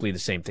basically the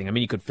same thing. I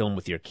mean, you could film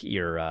with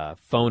your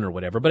phone or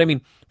whatever, but I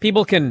mean,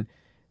 people can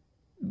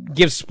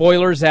give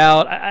spoilers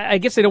out. I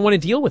guess they don't want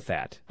to deal with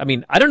that. I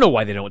mean, I don't know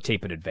why they don't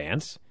tape in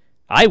advance.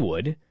 I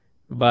would,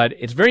 but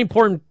it's very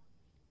important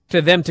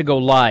to them to go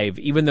live,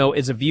 even though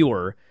as a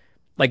viewer,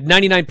 like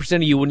 99%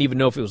 of you wouldn't even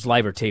know if it was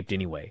live or taped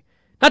anyway.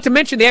 Not to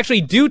mention they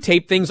actually do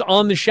tape things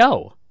on the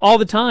show all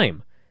the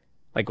time,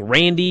 like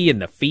Randy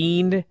and The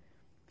Fiend.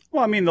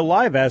 Well, I mean, the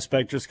live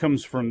aspect just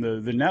comes from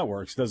the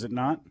networks, does it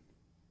not?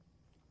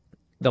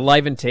 The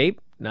live and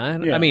tape?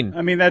 No, yeah. I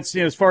mean, that's,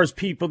 you know, as far as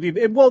people.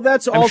 Well,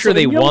 that's also. I'm sure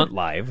they want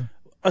live.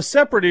 A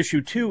separate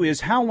issue too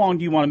is how long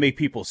do you want to make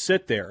people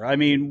sit there? I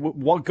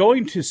mean,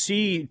 going to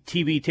see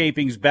TV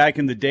tapings back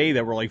in the day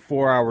that were like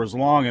 4 hours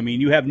long. I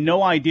mean, you have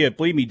no idea.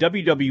 Believe me,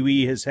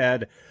 WWE has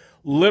had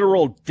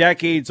literal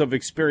decades of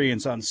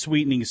experience on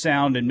sweetening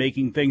sound and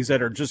making things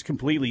that are just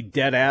completely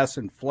dead ass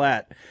and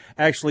flat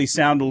actually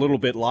sound a little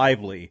bit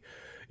lively.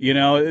 You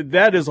know,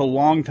 that is a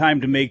long time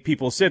to make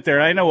people sit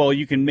there. I know, well,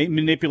 you can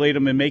manipulate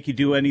them and make you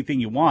do anything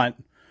you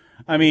want.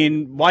 I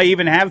mean, why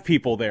even have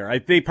people there?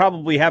 They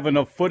probably have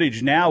enough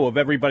footage now of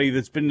everybody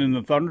that's been in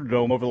the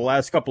Thunderdome over the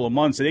last couple of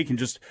months, and they can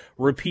just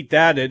repeat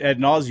that ad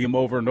nauseum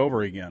over and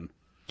over again.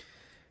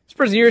 This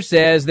person here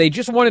says they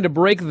just wanted to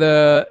break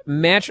the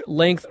match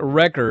length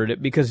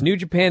record because New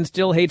Japan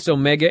still hates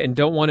Omega and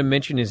don't want to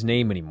mention his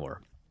name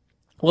anymore.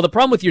 Well, the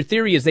problem with your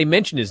theory is they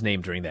mentioned his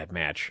name during that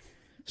match.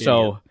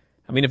 So,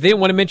 I mean, if they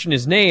didn't want to mention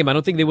his name, I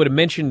don't think they would have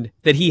mentioned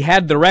that he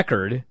had the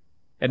record,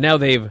 and now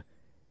they've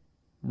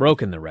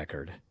broken the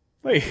record.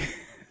 Wait,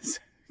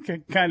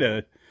 kind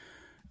of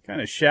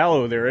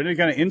shallow there. Isn't it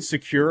kind of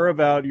insecure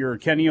about your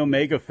Kenny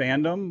Omega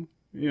fandom?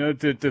 You know,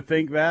 to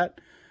think that.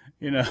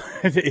 You know,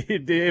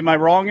 am I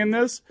wrong in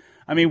this?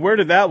 I mean, where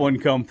did that one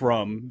come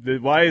from?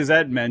 Why is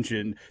that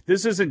mentioned?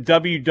 This isn't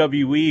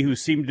WWE who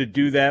seemed to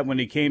do that when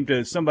it came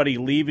to somebody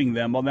leaving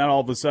them. Well, then all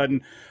of a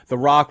sudden, The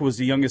Rock was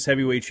the youngest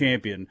heavyweight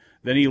champion.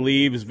 Then he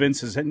leaves.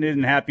 Vince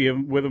isn't happy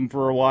with him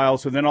for a while.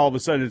 So then all of a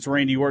sudden, it's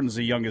Randy Orton's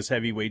the youngest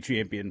heavyweight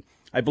champion.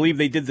 I believe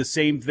they did the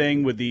same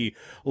thing with the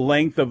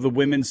length of the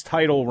women's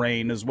title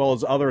reign as well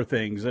as other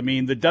things. I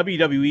mean, the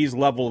WWE's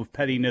level of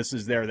pettiness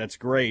is there. That's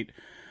great.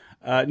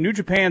 New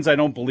Japan's, I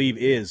don't believe,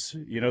 is.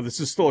 This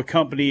is still a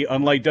company,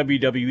 unlike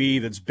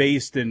WWE, that's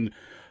based in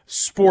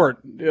sport,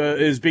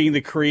 as being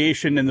the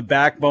creation and the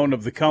backbone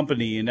of the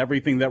company and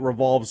everything that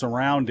revolves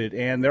around it.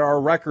 And there are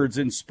records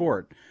in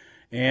sport,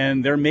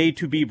 and they're made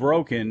to be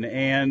broken.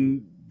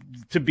 And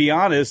to be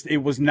honest, it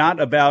was not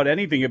about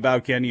anything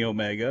about Kenny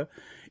Omega.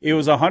 It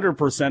was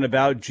 100%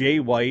 about Jay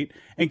White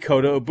and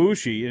Kota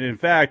Ibushi. And in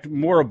fact,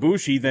 more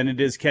Ibushi than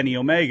it is Kenny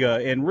Omega.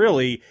 And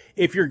really,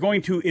 if you're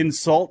going to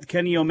insult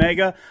Kenny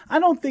Omega, I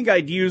don't think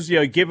I'd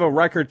give a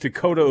record to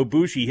Kota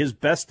Ibushi, his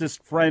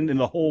bestest friend in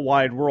the whole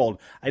wide world.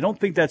 I don't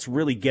think that's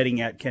really getting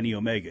at Kenny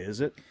Omega,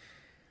 is it?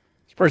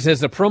 This person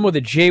says the promo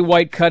that Jay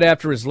White cut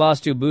after his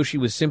loss to Ibushi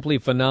was simply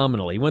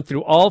phenomenal. He went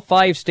through all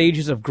 5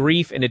 stages of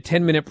grief in a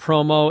 10-minute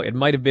promo. It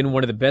might have been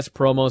one of the best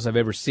promos I've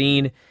ever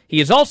seen. He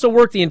has also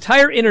worked the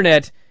entire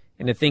internet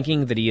into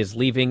thinking that he is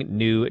leaving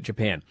New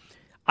Japan.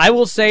 I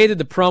will say that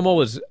the promo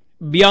was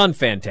beyond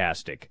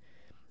fantastic.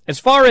 As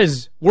far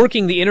as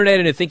working the internet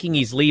into thinking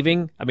he's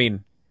leaving, I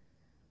mean,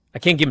 I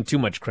can't give him too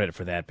much credit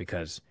for that,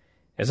 because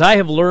as I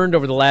have learned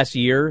over the last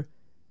year,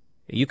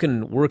 you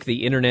can work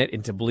the internet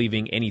into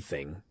believing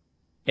anything,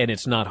 and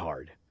it's not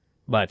hard.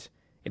 But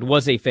it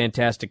was a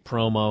fantastic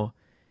promo,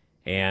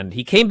 and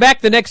he came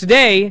back the next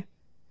day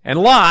and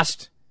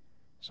lost,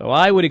 so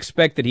I would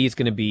expect that he's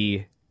going to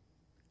be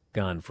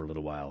gone for a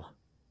little while.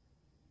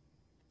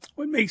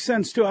 Well, it makes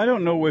sense, too. I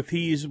don't know if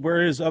he's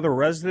where his other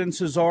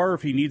residences are,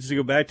 if he needs to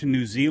go back to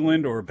New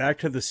Zealand or back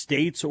to the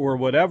States or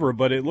whatever,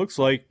 but it looks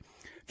like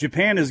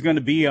Japan is going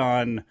to be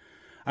on,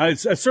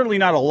 it's certainly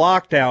not a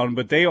lockdown,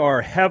 but they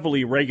are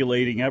heavily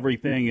regulating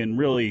everything and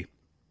really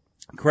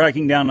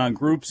cracking down on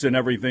groups and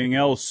everything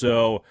else.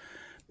 So,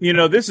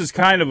 this is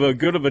kind of a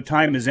good of a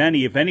time as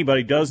any. If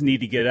anybody does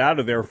need to get out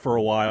of there for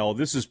a while,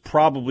 this is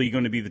probably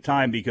going to be the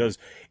time, because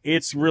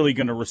it's really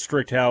going to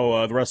restrict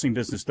how the wrestling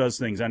business does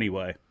things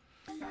anyway.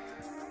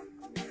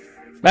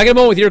 Back in a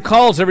moment with your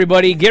calls,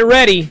 everybody. Get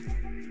ready.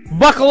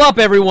 Buckle up,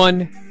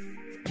 everyone.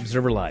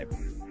 Observer Live.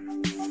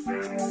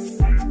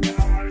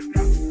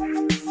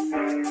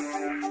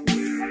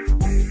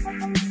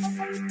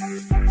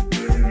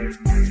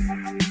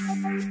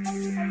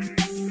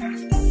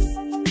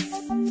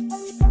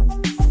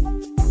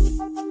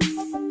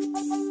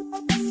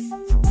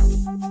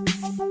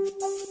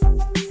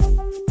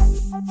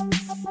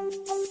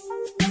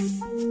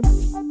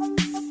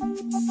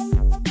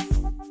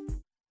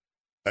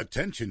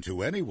 Attention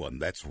to anyone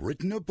that's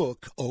written a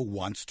book or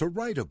wants to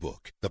write a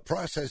book. The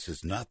process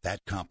is not that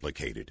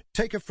complicated.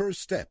 Take a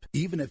first step.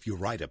 Even if you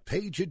write a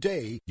page a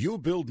day, you'll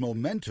build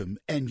momentum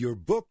and your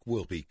book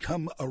will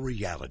become a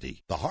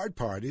reality. The hard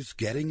part is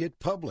getting it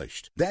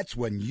published. That's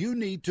when you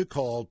need to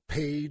call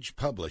Page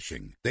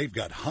Publishing. They've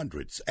got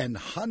hundreds and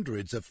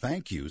hundreds of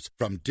thank yous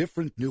from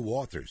different new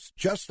authors,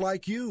 just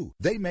like you.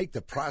 They make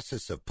the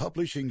process of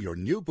publishing your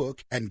new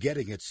book and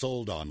getting it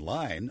sold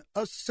online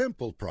a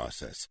simple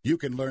process. You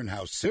can learn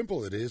how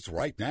simple it is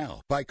right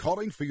now by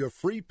calling for your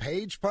free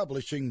Page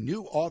Publishing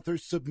New Author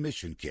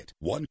Submission Kit.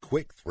 One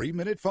quick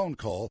 3-minute phone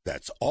call,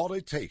 that's all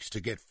it takes to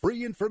get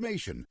free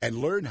information and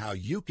learn how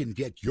you can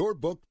get your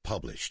book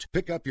published.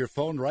 Pick up your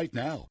phone right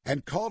now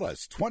and call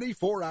us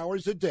 24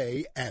 hours a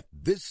day at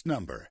this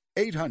number.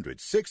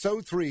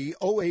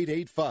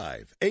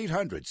 800-603-0885.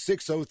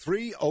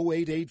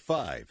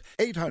 800-603-0885.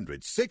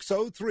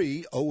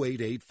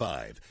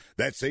 800-603-0885.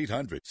 That's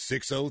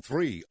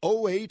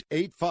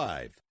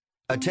 800-603-0885.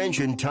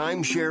 Attention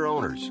timeshare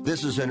owners.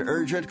 This is an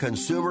urgent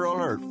consumer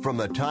alert from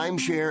the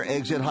Timeshare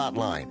Exit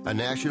Hotline, a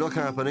national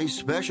company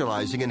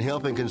specializing in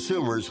helping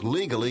consumers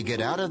legally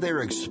get out of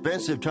their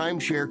expensive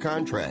timeshare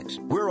contracts.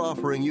 We're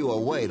offering you a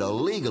way to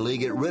legally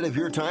get rid of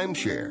your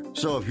timeshare.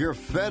 So if you're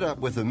fed up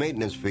with the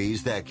maintenance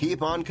fees that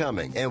keep on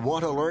coming and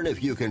want to learn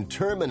if you can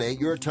terminate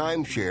your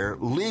timeshare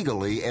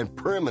legally and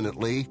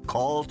permanently,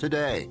 call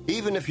today.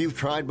 Even if you've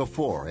tried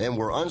before and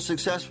were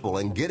unsuccessful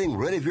in getting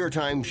rid of your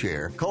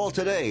timeshare, call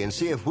today and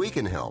see if we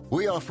can help.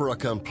 We offer a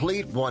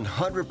complete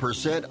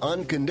 100%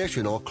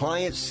 unconditional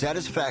client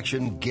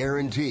satisfaction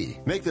guarantee.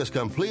 Make this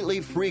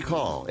completely free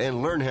call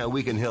and learn how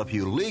we can help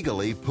you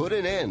legally put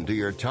an end to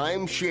your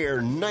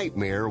timeshare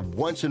nightmare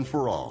once and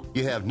for all.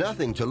 You have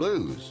nothing to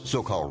lose,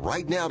 so call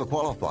right now to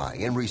qualify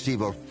and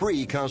receive a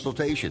free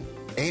consultation.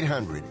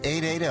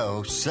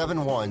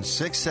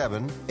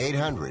 800-880-7167.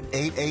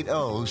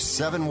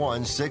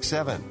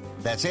 800-880-7167.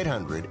 That's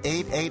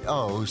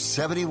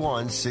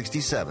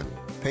 800-880-7167.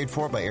 Paid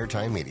for by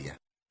Airtime Media.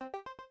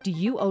 Do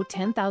you owe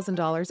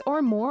 $10,000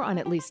 or more on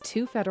at least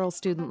 2 federal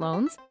student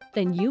loans?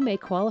 Then you may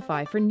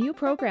qualify for new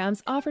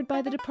programs offered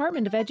by the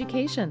Department of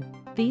Education.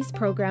 These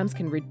programs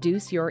can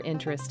reduce your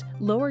interest,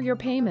 lower your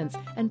payments,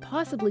 and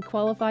possibly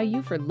qualify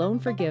you for loan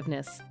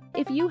forgiveness.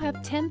 If you have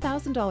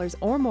 $10,000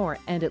 or more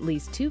and at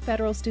least 2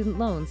 federal student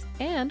loans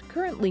and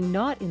currently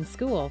not in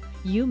school,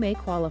 you may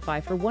qualify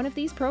for one of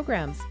these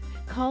programs.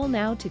 Call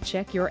now to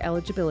check your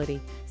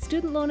eligibility.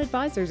 Student loan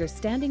advisors are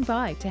standing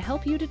by to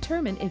help you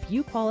determine if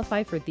you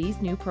qualify for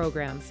these new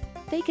programs.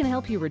 They can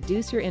help you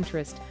reduce your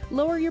interest,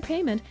 lower your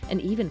payment,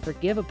 and even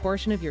forgive a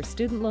portion of your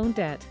student loan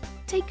debt.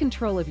 Take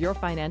control of your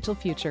financial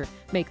future.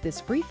 Make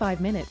this free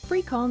 5-minute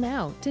free call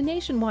now to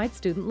Nationwide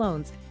Student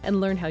Loans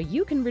and learn how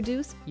you can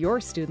reduce your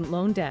student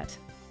loan debt.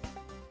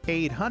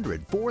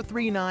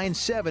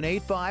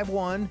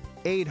 800-439-7851.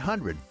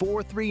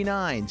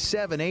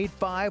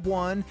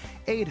 800-439-7851.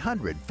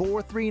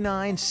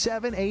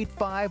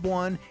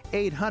 800-439-7851.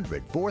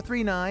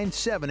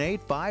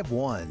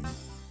 800-439-7851.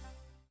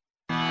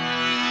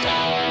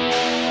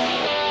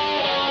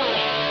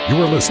 You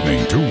are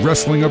listening to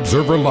Wrestling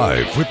Observer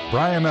Live with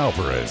Bryan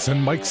Alvarez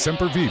and Mike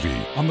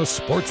Sempervive on the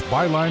Sports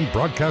Byline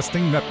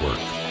Broadcasting Network.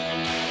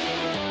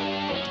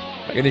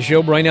 Back at the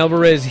show, Bryan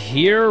Alvarez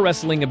here,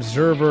 Wrestling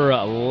Observer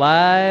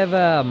Live.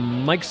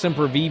 Mike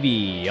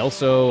Sempervive,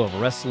 also of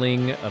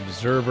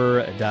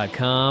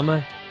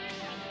WrestlingObserver.com.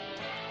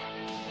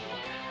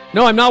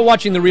 No, I'm not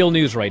watching the real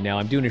news right now.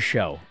 I'm doing a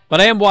show.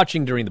 But I am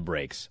watching during the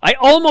breaks. I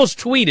almost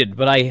tweeted,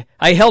 but I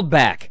held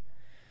back.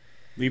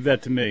 Leave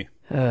that to me.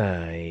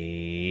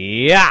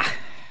 Yeah.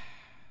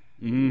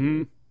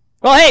 Mm-hmm.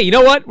 Well, hey, you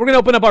know what? We're going to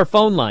open up our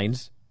phone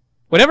lines.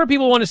 Whatever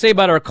people want to say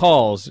about our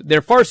calls,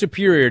 they're far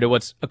superior to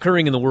what's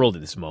occurring in the world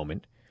at this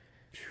moment.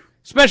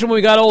 Especially when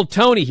we got old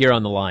Tony here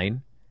on the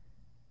line.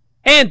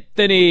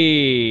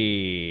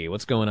 Anthony!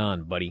 What's going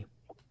on, buddy?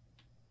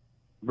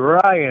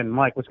 Brian,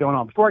 Mike, what's going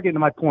on? Before I get into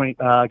my point,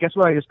 guess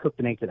what I just cooked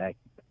and ate today?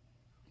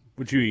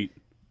 What'd you eat?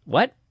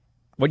 What?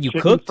 What you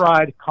Chicken cooked?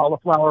 Fried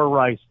cauliflower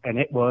rice, and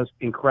it was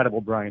incredible,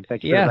 Brian.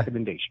 Thank you for the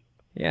recommendation.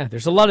 Yeah,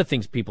 there's a lot of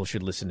things people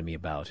should listen to me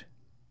about.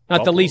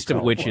 Not the least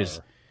of which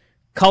is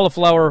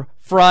cauliflower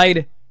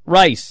fried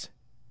rice.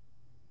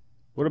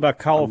 What about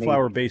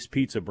cauliflower-based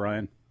pizza,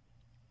 Brian?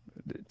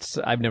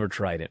 I've never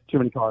tried it. Too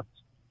many carbs.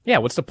 Yeah,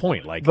 what's the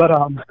point? Like, but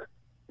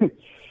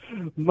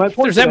my point if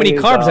there's that many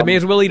is, carbs, I may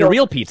as well eat a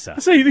real pizza.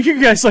 So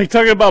you guys like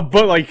talking about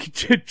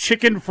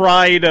chicken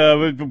fried,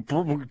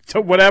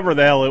 whatever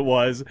the hell it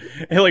was.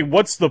 And like,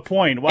 what's the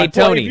point? Why, hey,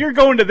 Tony, if you're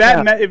going to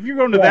that,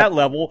 that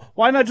level,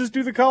 why not just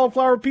do the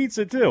cauliflower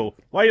pizza too?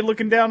 Why are you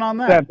looking down on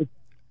that?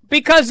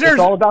 Because there's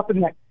it's all about the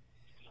net.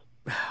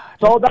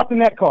 It's all about the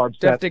net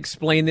carbs. You have to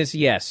explain this.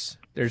 Yes,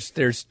 there's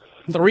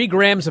 3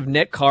 grams of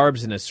net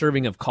carbs in a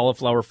serving of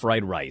cauliflower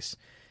fried rice,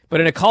 but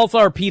in a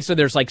cauliflower pizza,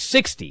 there's like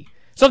 60.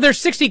 So if there's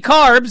 60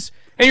 carbs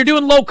and you're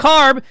doing low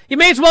carb, you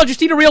may as well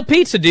just eat a real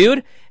pizza,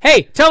 dude.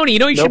 Hey, Tony, you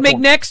know what you should make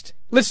next?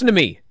 Listen to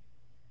me.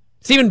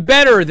 It's even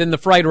better than the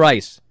fried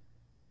rice.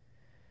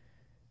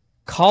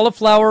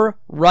 Cauliflower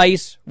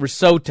rice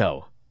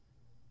risotto.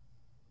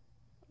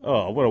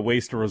 Oh, what a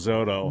waste of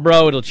risotto.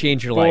 Bro, it'll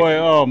change your life. Boy,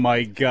 oh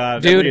my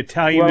God. Dude, every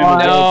Italian in the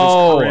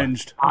world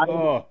just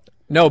cringed.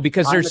 No,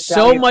 because there's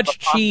so much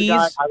cheese.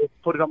 I would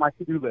put it on my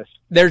to-do list.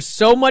 There's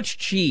so much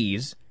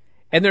cheese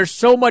and there's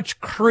so much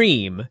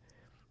cream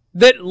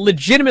that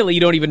legitimately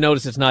you don't even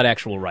notice it's not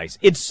actual rice.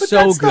 It's but so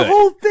that's good. The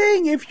whole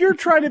thing. If you're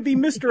trying to be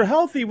Mr.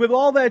 Healthy with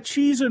all that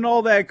cheese and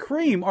all that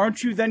cream,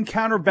 aren't you then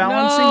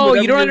counterbalancing? No,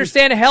 you don't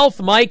understand health,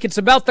 Mike. It's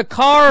about the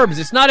carbs.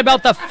 It's not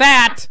about the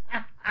fat.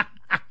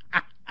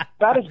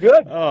 That is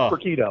good for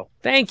keto.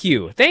 Thank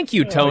you,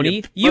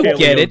 Tony. You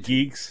get it.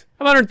 Geeks.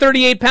 I'm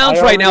 138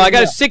 pounds right now. I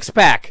got a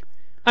 6-pack.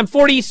 I'm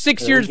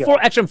 46 years.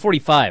 Actually, I'm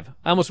 45.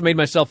 I almost made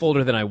myself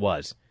older than I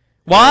was.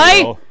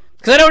 Why?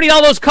 Because I don't eat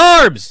all those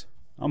carbs.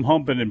 I'm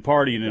humping and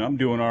partying, and I'm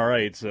doing all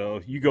right.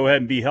 So you go ahead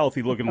and be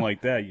healthy looking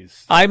like that.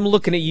 I'm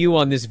looking at you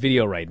on this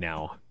video right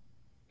now,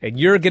 and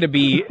you're going to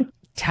be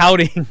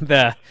touting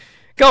the...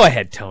 Go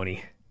ahead,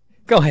 Tony.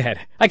 Go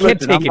ahead. I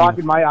can't take it. I'm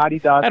rocking my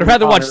Adidas. I'd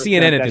rather watch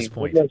CNN at this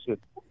point.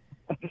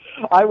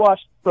 I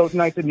watched both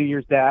nights of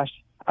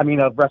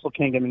of Wrestle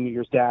Kingdom and New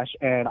Year's Dash,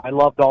 and I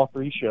loved all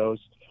 3 shows.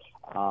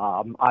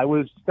 I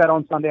was set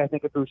on Sunday. I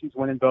think Ibushi's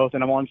winning both,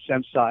 and I'm on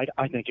Sem's side.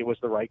 I think it was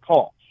the right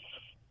call.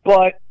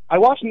 But I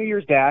watched New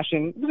Year's Dash,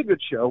 and it was a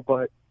good show,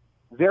 but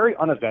very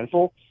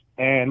uneventful.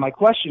 And my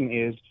question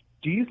is,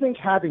 do you think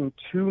having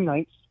 2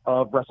 nights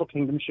of Wrestle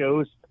Kingdom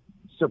shows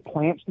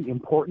supplants the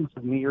importance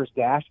of New Year's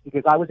Dash?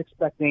 Because I was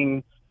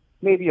expecting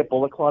maybe a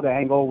Bullet Club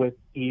angle with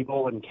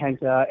Evil and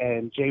Kenta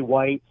and Jay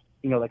White,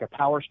 like a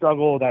power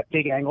struggle, that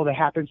big angle that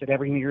happens at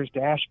every New Year's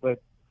Dash,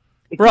 but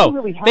it didn't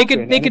really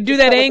happen. They could do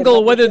that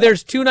angle whether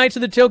there's 2 nights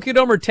of the Tokyo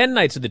Dome or 10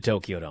 nights of the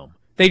Tokyo Dome.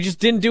 They just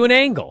didn't do an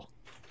angle.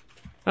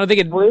 I don't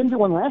think Well, they didn't do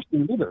one last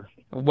year either.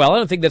 Well, I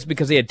don't think that's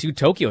because they had 2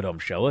 Tokyo Dome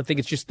shows. I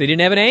think it's just they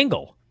didn't have an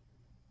angle.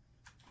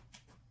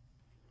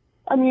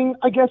 I mean,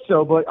 I guess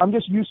so, but I'm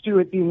just used to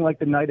it being like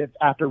the night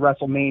after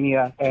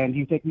WrestleMania, and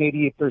you think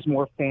maybe if there's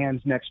more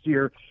fans next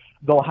year,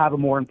 they'll have a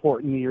more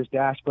important New Year's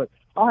Dash. But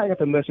I'll hang up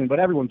and listen. But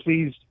everyone,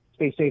 please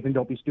stay safe and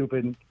don't be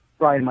stupid.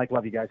 Brian and Mike,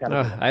 love you guys. Have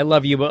a good one. I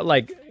love you,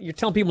 but you're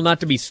telling people not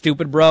to be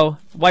stupid, bro.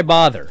 Why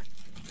bother?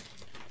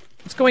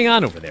 What's going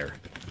on over there?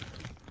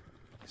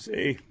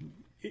 See,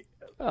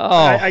 Oh,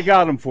 I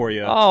got them for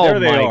you. Oh, there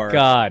they my are.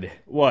 God!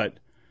 What?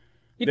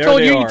 You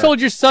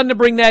told your son to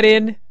bring that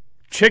in?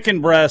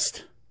 Chicken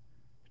breast,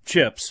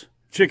 chips,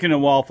 chicken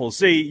and waffles.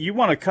 See, you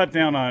want to cut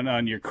down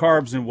on your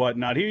carbs and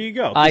whatnot. Here you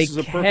go. This is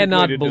a perfect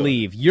cannot way to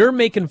believe you're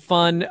making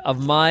fun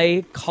of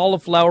my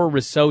cauliflower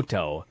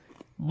risotto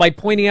by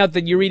pointing out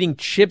that you're eating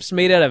chips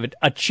made out of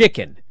a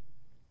chicken.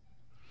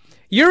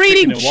 You're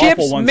eating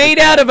chips made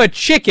out of a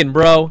chicken,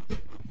 bro.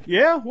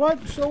 Yeah,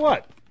 what? So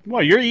what?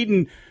 Well, you're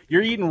eating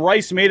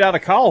rice made out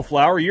of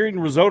cauliflower. You're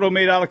eating risotto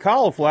made out of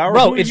cauliflower.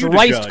 Bro, it's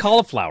riced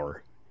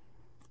cauliflower.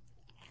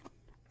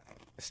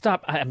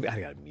 Stop. I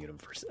gotta mute him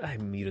first. I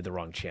muted the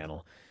wrong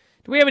channel.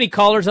 Do we have any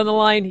callers on the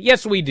line?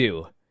 Yes, we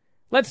do.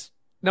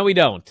 No, we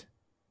don't.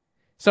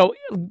 So,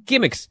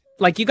 gimmicks.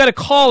 Like, you gotta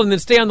call and then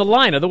stay on the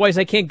line. Otherwise,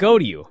 I can't go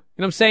to you. You know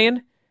what I'm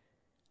saying?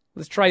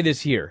 Let's try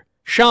this here.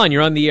 Sean,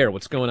 you're on the air.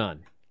 What's going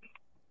on?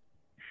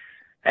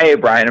 Hey,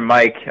 Brian and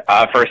Mike.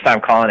 First time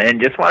calling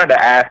in. Just wanted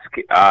to ask,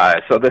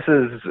 so this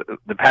is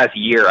the past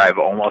year I've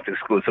almost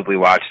exclusively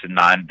watched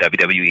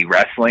non-WWE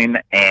wrestling,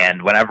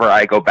 and whenever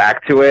I go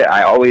back to it,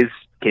 I always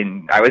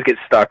get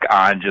stuck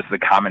on just the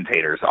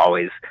commentators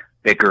always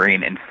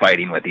bickering and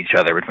fighting with each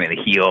other between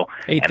the heel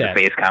and the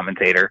face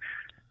commentator.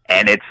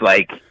 And it's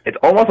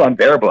almost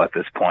unbearable at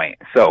this point.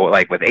 So,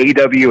 like, with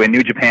AEW and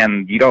New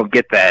Japan, you don't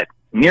get that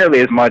nearly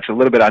as much, a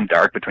little bit on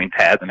Dark between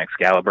Taz and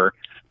Excalibur.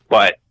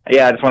 But,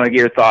 yeah, I just want to get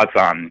your thoughts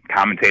on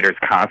commentators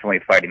constantly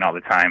fighting all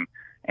the time,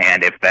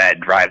 and if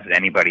that drives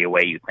anybody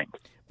away, you think.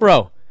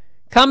 Bro,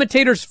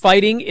 commentators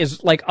fighting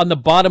is, like, on the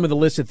bottom of the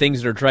list of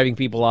things that are driving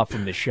people off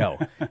from the show.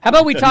 How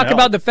about we talk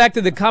about the fact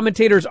that the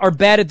commentators are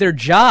bad at their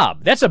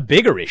job? That's a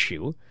bigger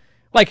issue.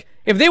 Like,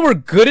 if they were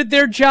good at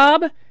their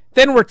job,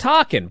 then we're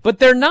talking. But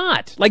they're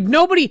not. Like,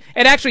 nobody...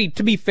 And actually,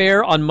 to be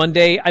fair, on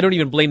Monday, I don't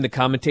even blame the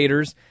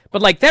commentators.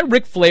 But, like, that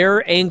Ric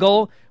Flair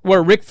angle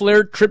where Ric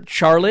Flair tripped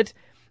Charlotte,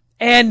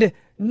 and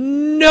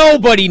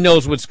nobody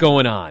knows what's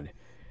going on.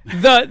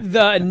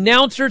 The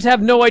announcers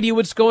have no idea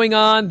what's going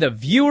on. The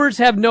viewers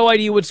have no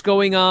idea what's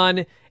going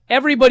on.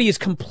 Everybody is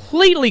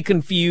completely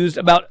confused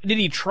about, did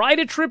he try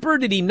to trip her?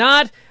 Did he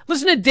not?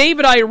 Listen to Dave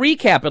and I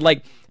recap it.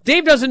 Like,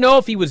 Dave doesn't know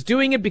if he was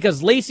doing it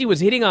because Lacey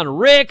was hitting on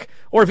Rick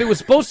or if it was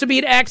supposed to be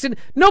an accident.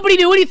 Nobody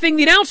knew anything.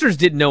 The announcers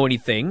didn't know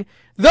anything.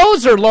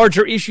 Those are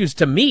larger issues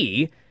to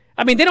me.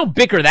 I mean, they don't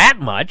bicker that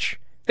much.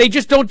 They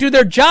just don't do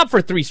their job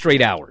for 3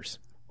 straight hours.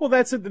 Well,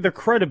 that's the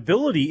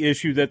credibility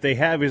issue that they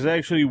have is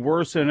actually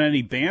worse than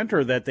any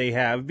banter that they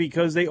have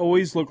because they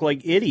always look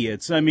like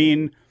idiots. I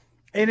mean,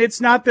 and it's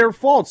not their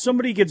fault.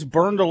 Somebody gets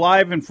burned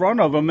alive in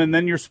front of them, and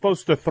then you're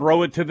supposed to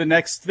throw it to the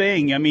next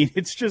thing. I mean,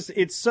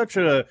 it's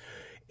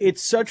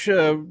such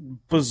a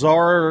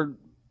bizarre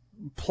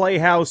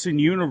playhouse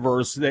and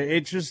universe that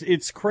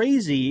it's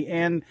crazy.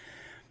 And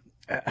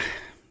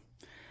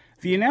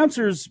the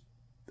announcers,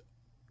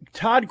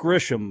 Todd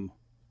Grisham,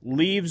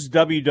 leaves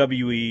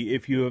WWE.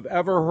 If you have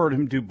ever heard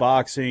him do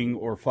boxing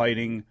or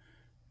fighting,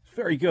 it's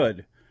very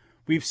good.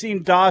 We've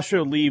seen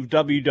Dasha leave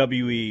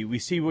WWE. We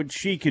see what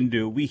she can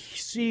do. We've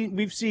seen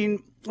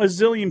a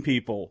zillion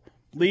people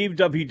leave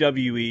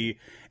WWE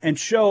and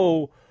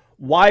show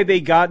why they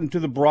got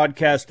into the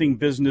broadcasting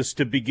business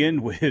to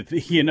begin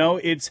with. You know,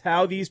 it's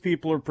how these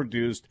people are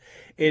produced.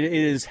 It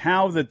is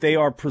how that they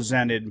are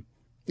presented.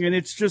 And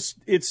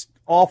it's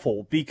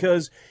awful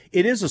because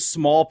it is a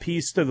small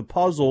piece to the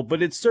puzzle,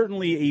 but it's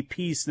certainly a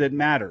piece that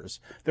matters.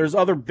 There's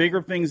other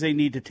bigger things they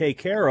need to take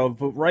care of,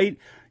 but right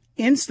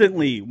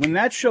instantly when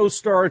that show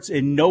starts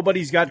and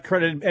nobody's got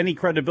any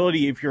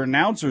credibility, if your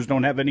announcers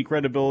don't have any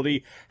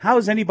credibility, how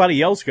is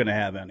anybody else going to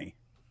have any?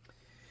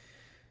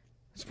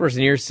 This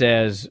person here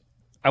says,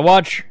 I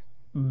watch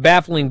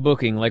baffling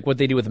booking like what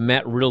they do with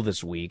Matt Riddle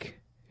this week,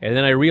 and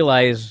then I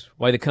realize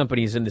why the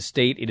company is in the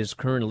state it is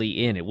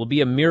currently in. It will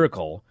be a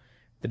miracle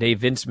the day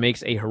Vince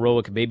makes a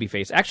heroic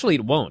babyface. Actually,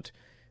 it won't.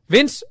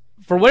 Vince,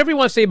 for whatever you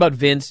want to say about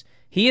Vince,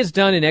 he has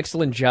done an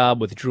excellent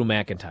job with Drew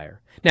McIntyre.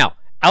 Now,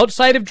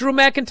 outside of Drew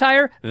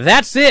McIntyre,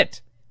 that's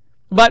it.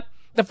 But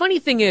the funny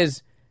thing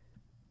is,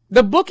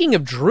 the booking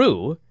of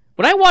Drew,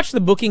 when I watched the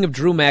booking of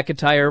Drew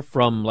McIntyre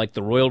from, like,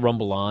 the Royal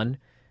Rumble on,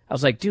 I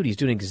was like, dude, he's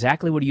doing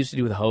exactly what he used to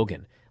do with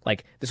Hogan.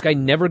 Like, this guy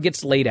never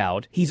gets laid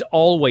out. He's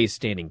always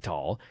standing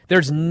tall.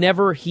 There's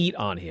never heat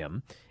on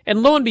him.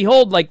 And lo and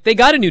behold, like, they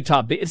got a new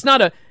top. He's not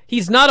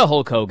a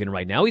Hulk Hogan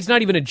right now. He's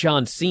not even a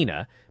John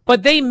Cena.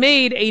 But they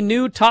made a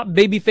new top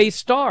babyface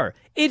star.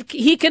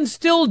 He can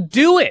still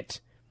do it.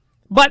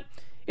 But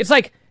it's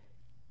like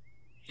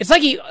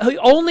he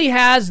only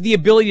has the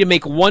ability to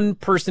make one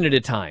person at a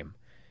time.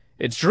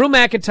 It's Drew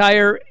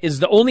McIntyre is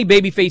the only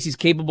babyface he's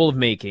capable of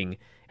making.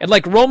 And,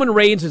 like, Roman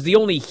Reigns is the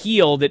only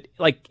heel that,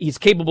 like, he's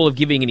capable of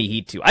giving any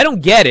heat to. I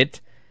don't get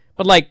it,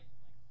 but, like,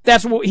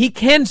 that's what he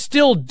can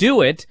still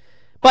do it.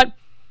 But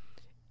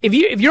if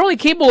you're only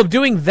capable of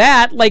doing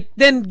that, like,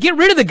 then get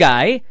rid of the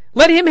guy,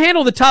 let him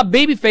handle the top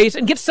babyface,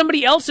 and get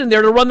somebody else in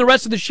there to run the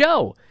rest of the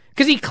show.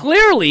 Because he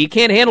clearly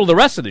can't handle the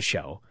rest of the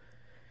show.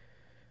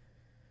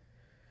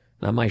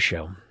 Not my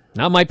show.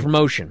 Not my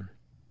promotion.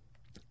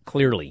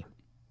 Clearly.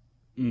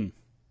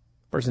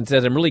 Person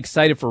says, I'm really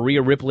excited for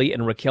Rhea Ripley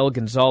and Raquel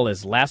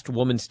Gonzalez, last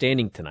woman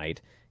standing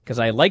tonight, because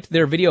I liked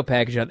their video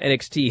package on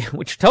NXT,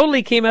 which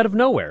totally came out of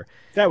nowhere.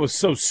 That was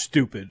so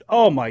stupid.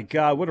 Oh, my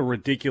God, what a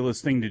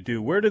ridiculous thing to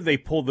do. Where did they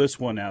pull this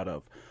one out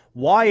of?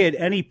 Why at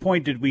any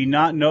point did we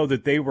not know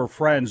that they were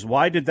friends?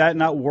 Why did that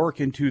not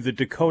work into the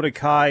Dakota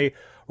Kai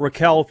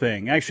Raquel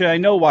thing. Actually, I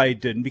know why it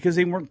didn't, because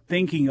they weren't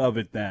thinking of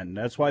it then.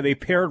 That's why they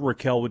paired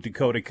Raquel with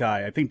Dakota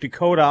Kai. I think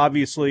Dakota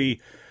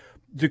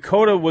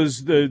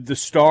was the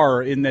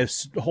star in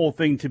this whole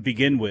thing to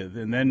begin with.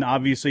 And then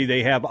obviously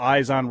they have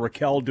eyes on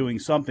Raquel doing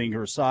something,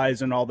 her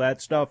size and all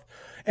that stuff.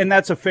 And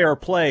that's a fair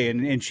play.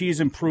 And she's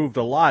improved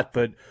a lot.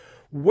 But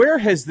where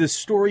has this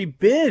story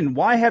been?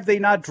 Why have they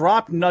not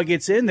dropped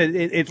nuggets in that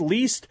at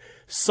least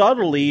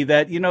subtly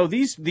that,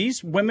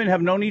 these women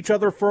have known each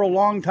other for a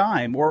long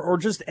time or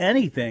just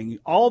anything?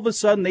 All of a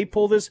sudden they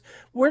pull this.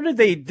 Where did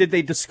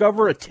they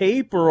discover a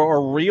tape or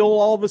a reel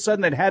all of a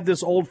sudden that had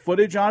this old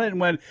footage on it and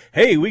went,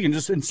 hey, we can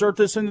just insert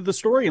this into the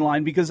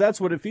storyline because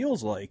that's what it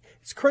feels like?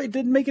 It's crazy. It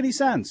didn't make any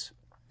sense.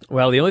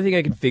 Well, the only thing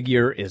I can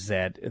figure is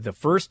that the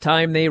first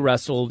time they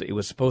wrestled, it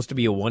was supposed to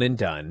be a one and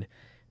done,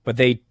 but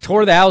they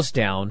tore the house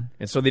down,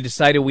 and so they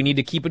decided we need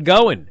to keep it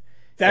going.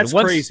 That's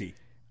crazy.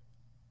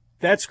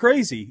 That's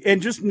crazy.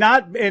 And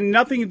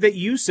nothing that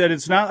you said,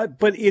 it's not,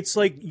 but it's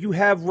like you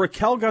have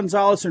Raquel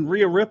Gonzalez and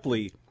Rhea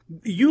Ripley.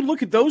 You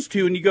look at those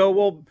two and you go,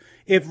 well,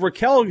 if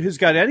Raquel has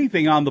got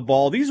anything on the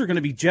ball, these are going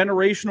to be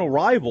generational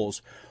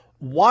rivals.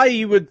 Why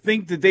you would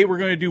think that they were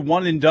going to do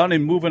one and done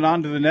and moving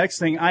on to the next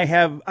thing, I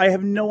have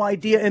no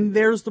idea. And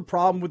there's the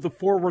problem with the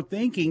forward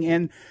thinking.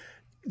 And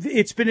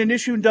it's been an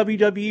issue in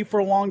WWE for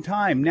a long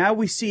time. Now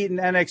we see it in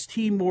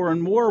NXT more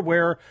and more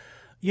where,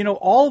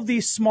 all of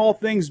these small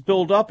things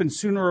build up and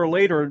sooner or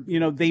later,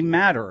 they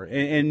matter.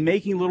 And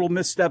making little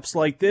missteps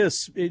like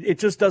this, it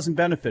just doesn't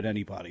benefit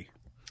anybody.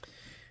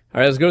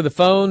 All right, let's go to the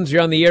phones.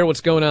 You're on the air.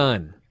 What's going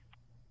on?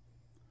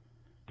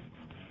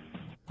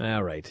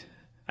 All right.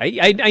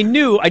 I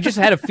knew. I just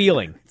had a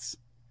feeling.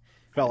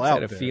 Fell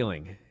out. Had a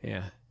feeling.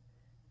 Yeah.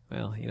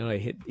 Well, what I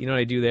hit. You know what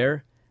I do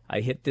there?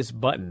 I hit this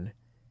button,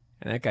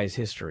 and that guy's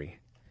history.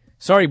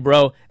 Sorry,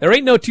 bro. There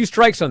ain't no two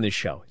strikes on this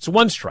show. It's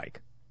one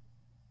strike.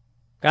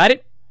 Got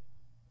it?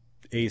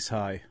 Ace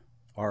high.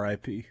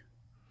 R.I.P.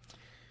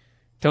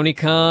 Tony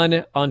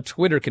Khan on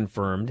Twitter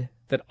confirmed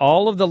that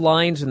all of the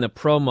lines in the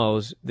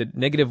promos that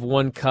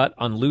 -1 cut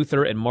on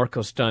Luther and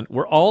Marco Stunt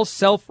were all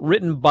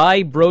self-written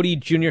by Brody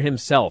Jr.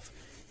 himself.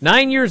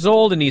 9 years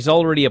old, and he's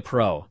already a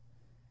pro.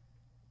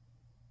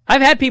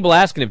 I've had people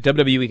asking if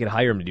WWE could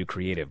hire him to do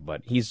creative,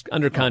 but he's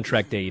under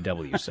contract to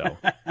AEW, so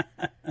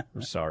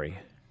I'm sorry.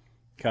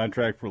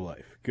 Contract for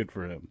life. Good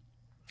for him.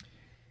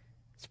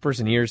 This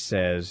person here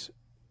says,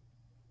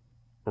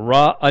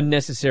 Raw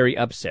unnecessary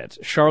upsets.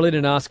 Charlotte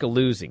and Asuka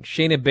losing.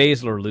 Shayna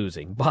Baszler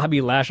losing.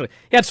 Bobby Lashley.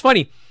 Yeah, it's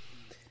funny.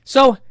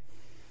 So,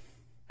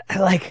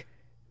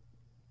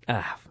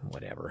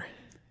 whatever.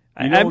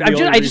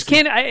 I just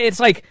can't. It's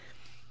like,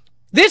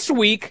 this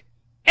week,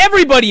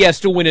 everybody has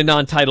to win a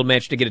non-title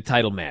match to get a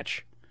title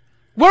match.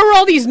 Where were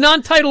all these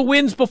non-title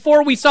wins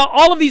before we saw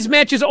all of these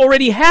matches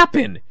already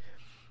happen?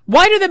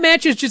 Why do the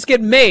matches just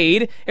get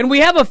made, and we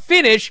have a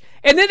finish,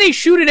 and then they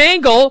shoot an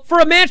angle for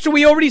a match that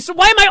we already saw?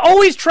 Why am I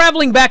always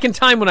traveling back in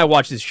time when I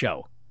watch this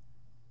show?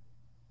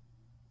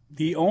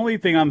 The only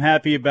thing I'm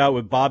happy about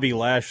with Bobby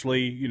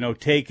Lashley,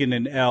 taking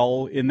an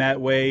L in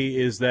that way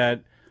is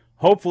that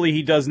hopefully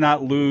he does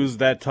not lose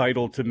that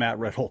title to Matt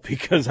Riddle,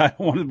 because I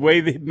want the way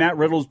that Matt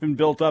Riddle's been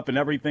built up and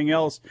everything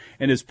else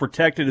and as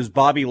protected as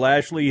Bobby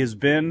Lashley has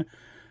been.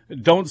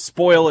 Don't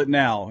spoil it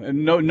now.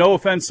 And no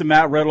offense to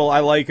Matt Riddle.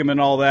 I like him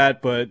and all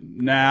that, but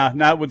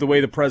not with the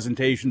way the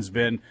presentation's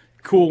been.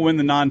 Cool, win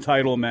the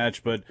non-title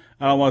match, but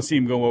I don't want to see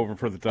him go over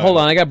for the title. Hold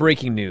on, I got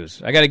breaking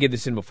news. I got to get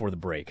this in before the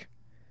break.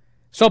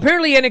 So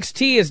apparently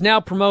NXT is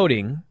now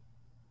promoting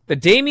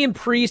that Damian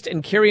Priest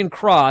and Karrion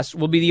Kross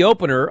will be the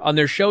opener on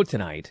their show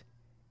tonight.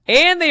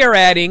 And they are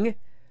adding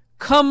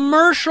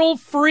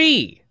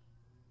commercial-free.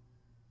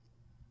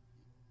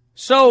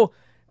 So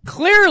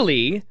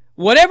clearly,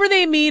 whatever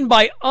they mean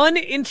by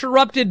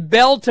uninterrupted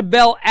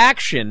bell-to-bell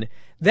action,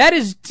 that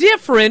is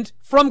different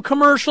from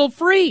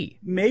commercial-free.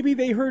 Maybe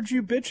they heard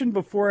you bitching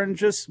before and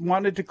just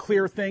wanted to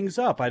clear things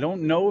up. I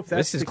don't know if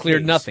that's the case. This has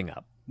cleared nothing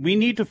up. We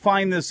need to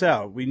find this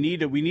out. We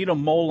need a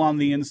mole on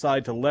the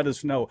inside to let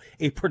us know.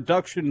 A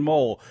production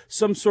mole,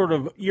 some sort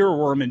of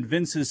earworm in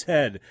Vince's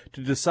head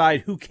to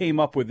decide who came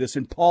up with this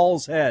in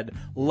Paul's head.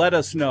 Let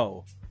us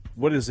know.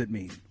 What does it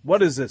mean? What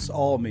does this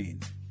all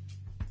mean?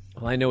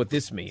 Well, I know what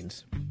this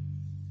means.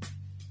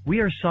 We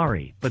are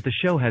sorry, but the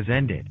show has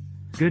ended.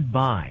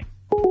 Goodbye.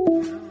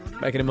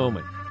 Back in a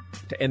moment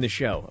to end the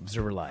show.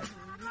 Observer Live.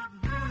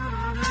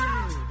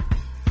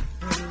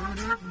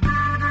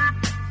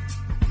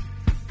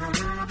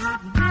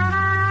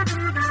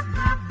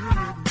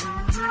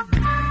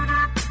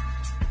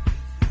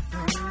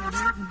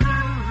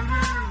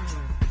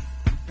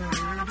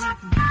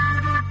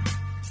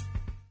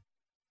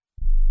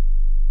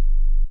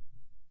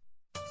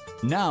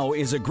 Now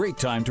is a great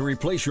time to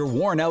replace your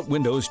worn-out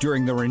windows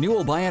during the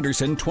Renewal by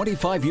Andersen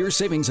 25-year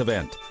savings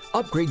event.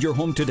 Upgrade your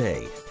home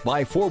today.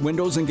 Buy 4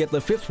 windows and get the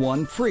 5th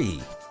one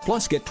free.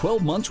 Plus, get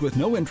 12 months with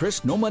no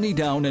interest, no money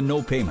down, and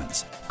no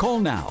payments.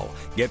 Call now.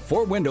 Get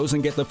 4 windows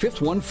and get the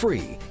 5th one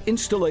free.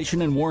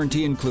 Installation and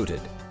warranty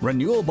included.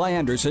 Renewal by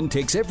Andersen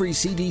takes every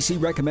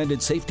CDC-recommended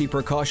safety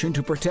precaution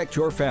to protect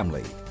your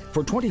family.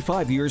 For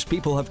 25 years,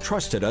 people have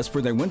trusted us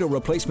for their window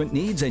replacement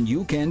needs, and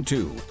you can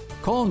too.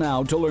 Call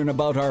now to learn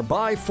about our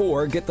buy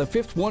 4, get the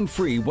 5th one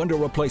free window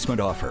replacement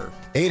offer.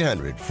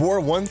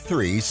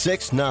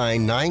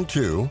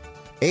 800-413-6992.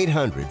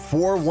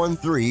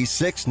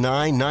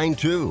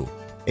 800-413-6992.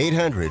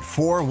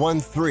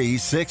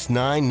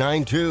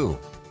 800-413-6992.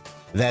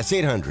 That's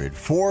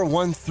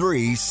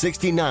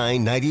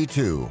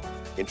 800-413-6992.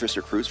 Interest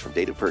accrues from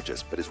date of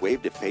purchase, but is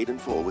waived if paid in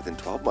full within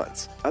 12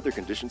 months. Other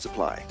conditions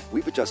apply.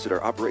 We've adjusted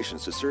our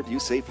operations to serve you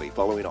safely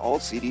following all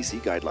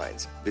CDC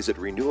guidelines. Visit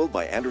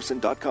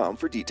renewalbyanderson.com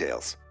for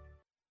details.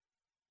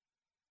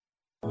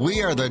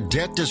 We are the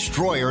Debt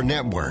Destroyer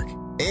Network.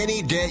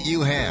 Any debt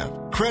you have,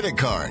 credit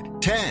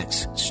card,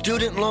 tax,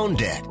 student loan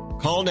debt,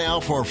 call now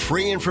for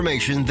free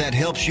information that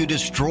helps you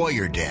destroy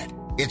your debt.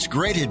 It's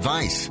great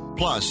advice.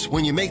 Plus,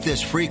 when you make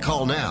this free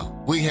call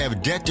now, we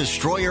have Debt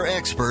Destroyer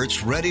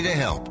experts ready to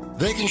help.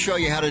 They can show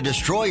you how to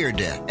destroy your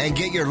debt and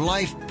get your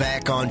life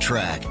back on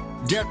track.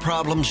 Debt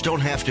problems don't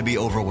have to be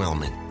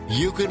overwhelming.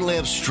 You can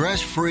live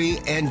stress-free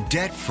and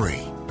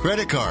debt-free.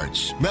 Credit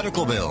cards,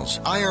 medical bills,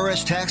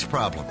 IRS tax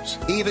problems,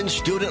 even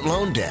student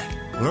loan debt.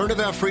 Learn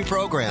about free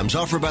programs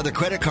offered by the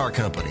credit card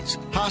companies,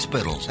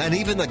 hospitals, and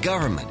even the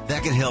government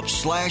that can help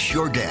slash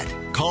your debt.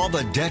 Call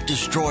the Debt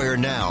Destroyer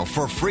now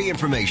for free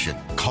information.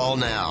 Call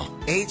now.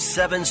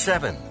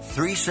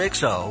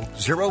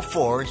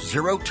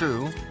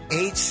 877-360-0402.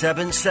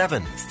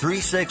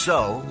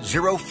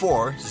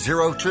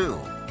 877-360-0402.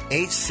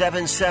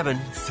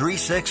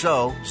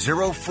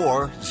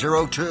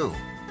 877-360-0402.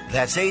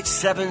 That's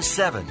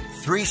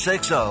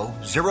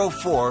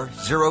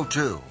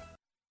 877-360-0402.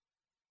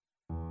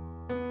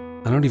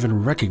 I don't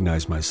even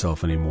recognize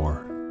myself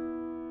anymore.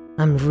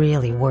 I'm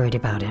really worried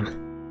about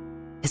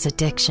him. His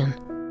addiction.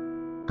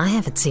 I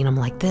haven't seen him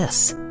like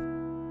this.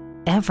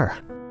 Ever.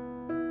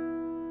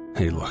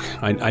 Hey, look,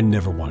 I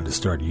never wanted to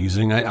start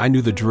using. I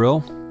knew the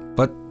drill,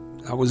 but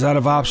I was out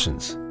of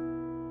options.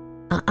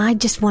 I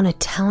just want to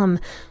tell him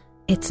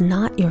it's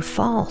not your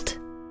fault.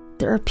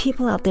 There are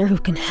people out there who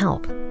can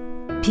help.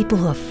 People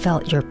who have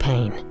felt your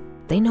pain.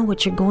 They know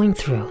what you're going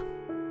through.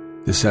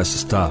 This has to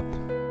stop.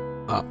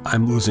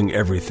 I'm losing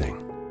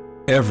everything.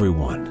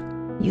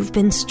 Everyone. You've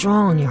been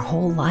strong your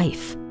whole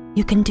life.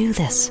 You can do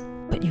this,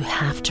 but you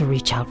have to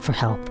reach out for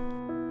help.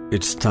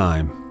 It's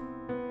time.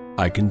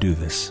 I can do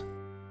this.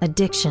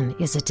 Addiction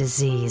is a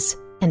disease,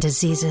 and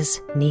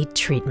diseases need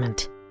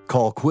treatment.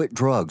 Call Quit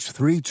Drugs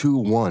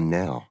 321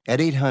 now at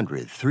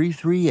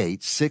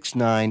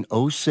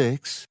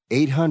 800-338-6906.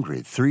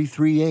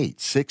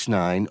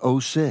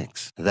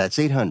 800-338-6906. That's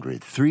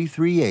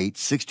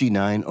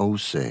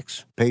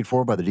 800-338-6906. Paid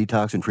for by the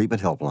Detox and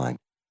Treatment Helpline.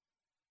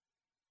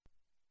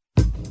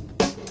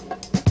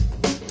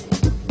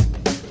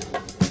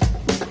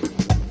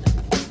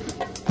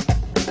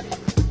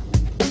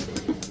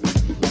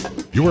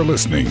 You are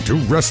listening to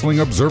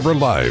Wrestling Observer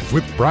Live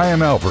with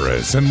Bryan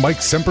Alvarez and Mike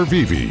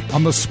Sempervive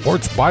on the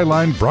Sports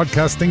Byline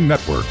Broadcasting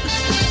Network.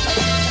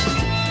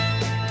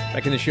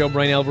 Back in the show,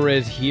 Bryan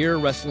Alvarez here,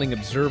 Wrestling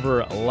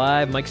Observer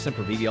Live. Mike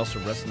Sempervive, also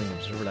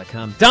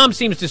WrestlingObserver.com. Dom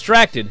seems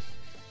distracted.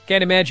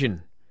 Can't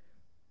imagine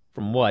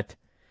from what.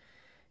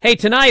 Hey,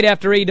 tonight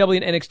after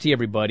AEW and NXT,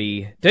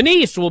 everybody,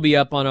 Denise will be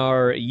up on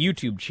our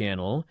YouTube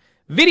channel,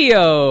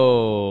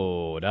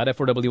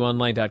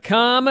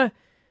 video.f4wonline.com.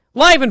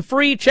 Live and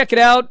free, check it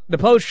out. The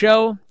post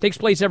show takes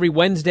place every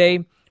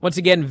Wednesday. Once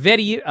again,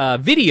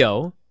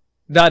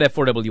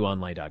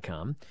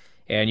 video.f4wonline.com.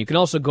 And you can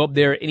also go up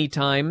there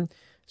anytime,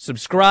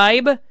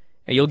 subscribe, and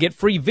you'll get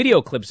free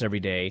video clips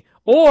every day.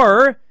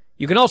 Or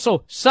you can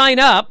also sign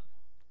up,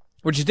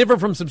 which is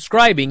different from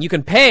subscribing. You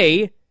can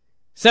pay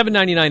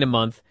 $7.99 a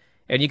month,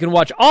 and you can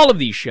watch all of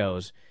these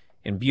shows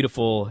in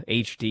beautiful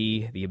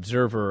HD. The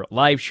Observer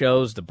live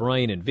shows, the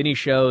Bryan and Vinny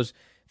shows,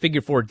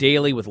 Figure 4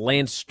 Daily with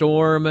Lance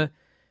Storm,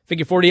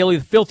 Figure 4 Daily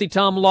with Filthy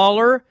Tom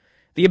Lawler.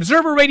 The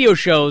Observer radio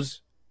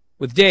shows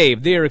with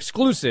Dave, they're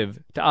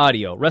exclusive to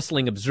audio,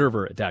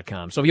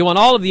 WrestlingObserver.com. So if you want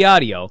all of the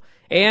audio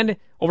and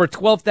over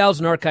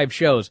 12,000 archive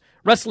shows,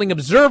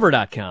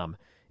 WrestlingObserver.com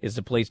is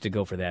the place to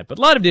go for that. But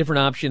a lot of different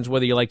options,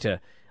 whether you like to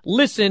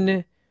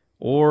listen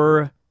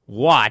or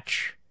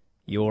watch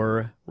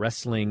your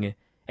wrestling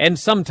and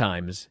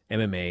sometimes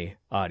MMA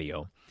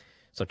audio.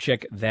 So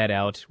check that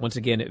out. Once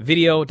again,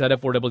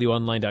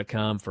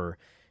 video.f4wonline.com for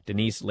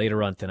Denise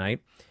later on tonight.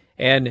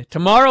 And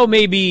tomorrow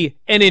may be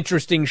an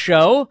interesting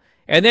show.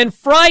 And then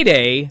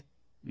Friday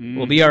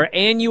will be our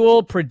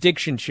annual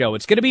prediction show.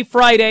 It's going to be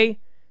Friday,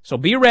 so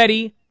be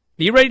ready.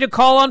 Be ready to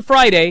call on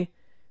Friday.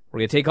 We're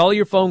going to take all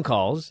your phone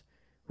calls.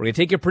 We're going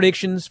to take your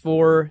predictions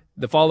for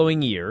the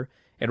following year.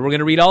 And we're going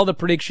to read all the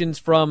predictions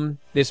from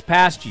this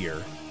past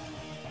year.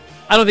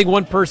 I don't think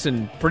one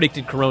person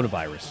predicted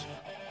coronavirus.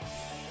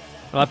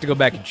 I'll have to go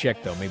back and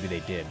check, though. Maybe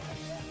they did.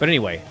 But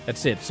anyway,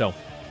 that's it. So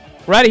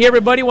we're out of here,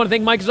 everybody. I want to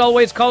thank Mike, as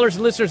always, callers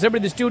and listeners, everybody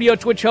in the studio,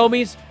 Twitch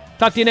homies.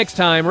 Talk to you next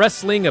time.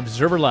 Wrestling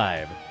Observer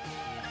Live.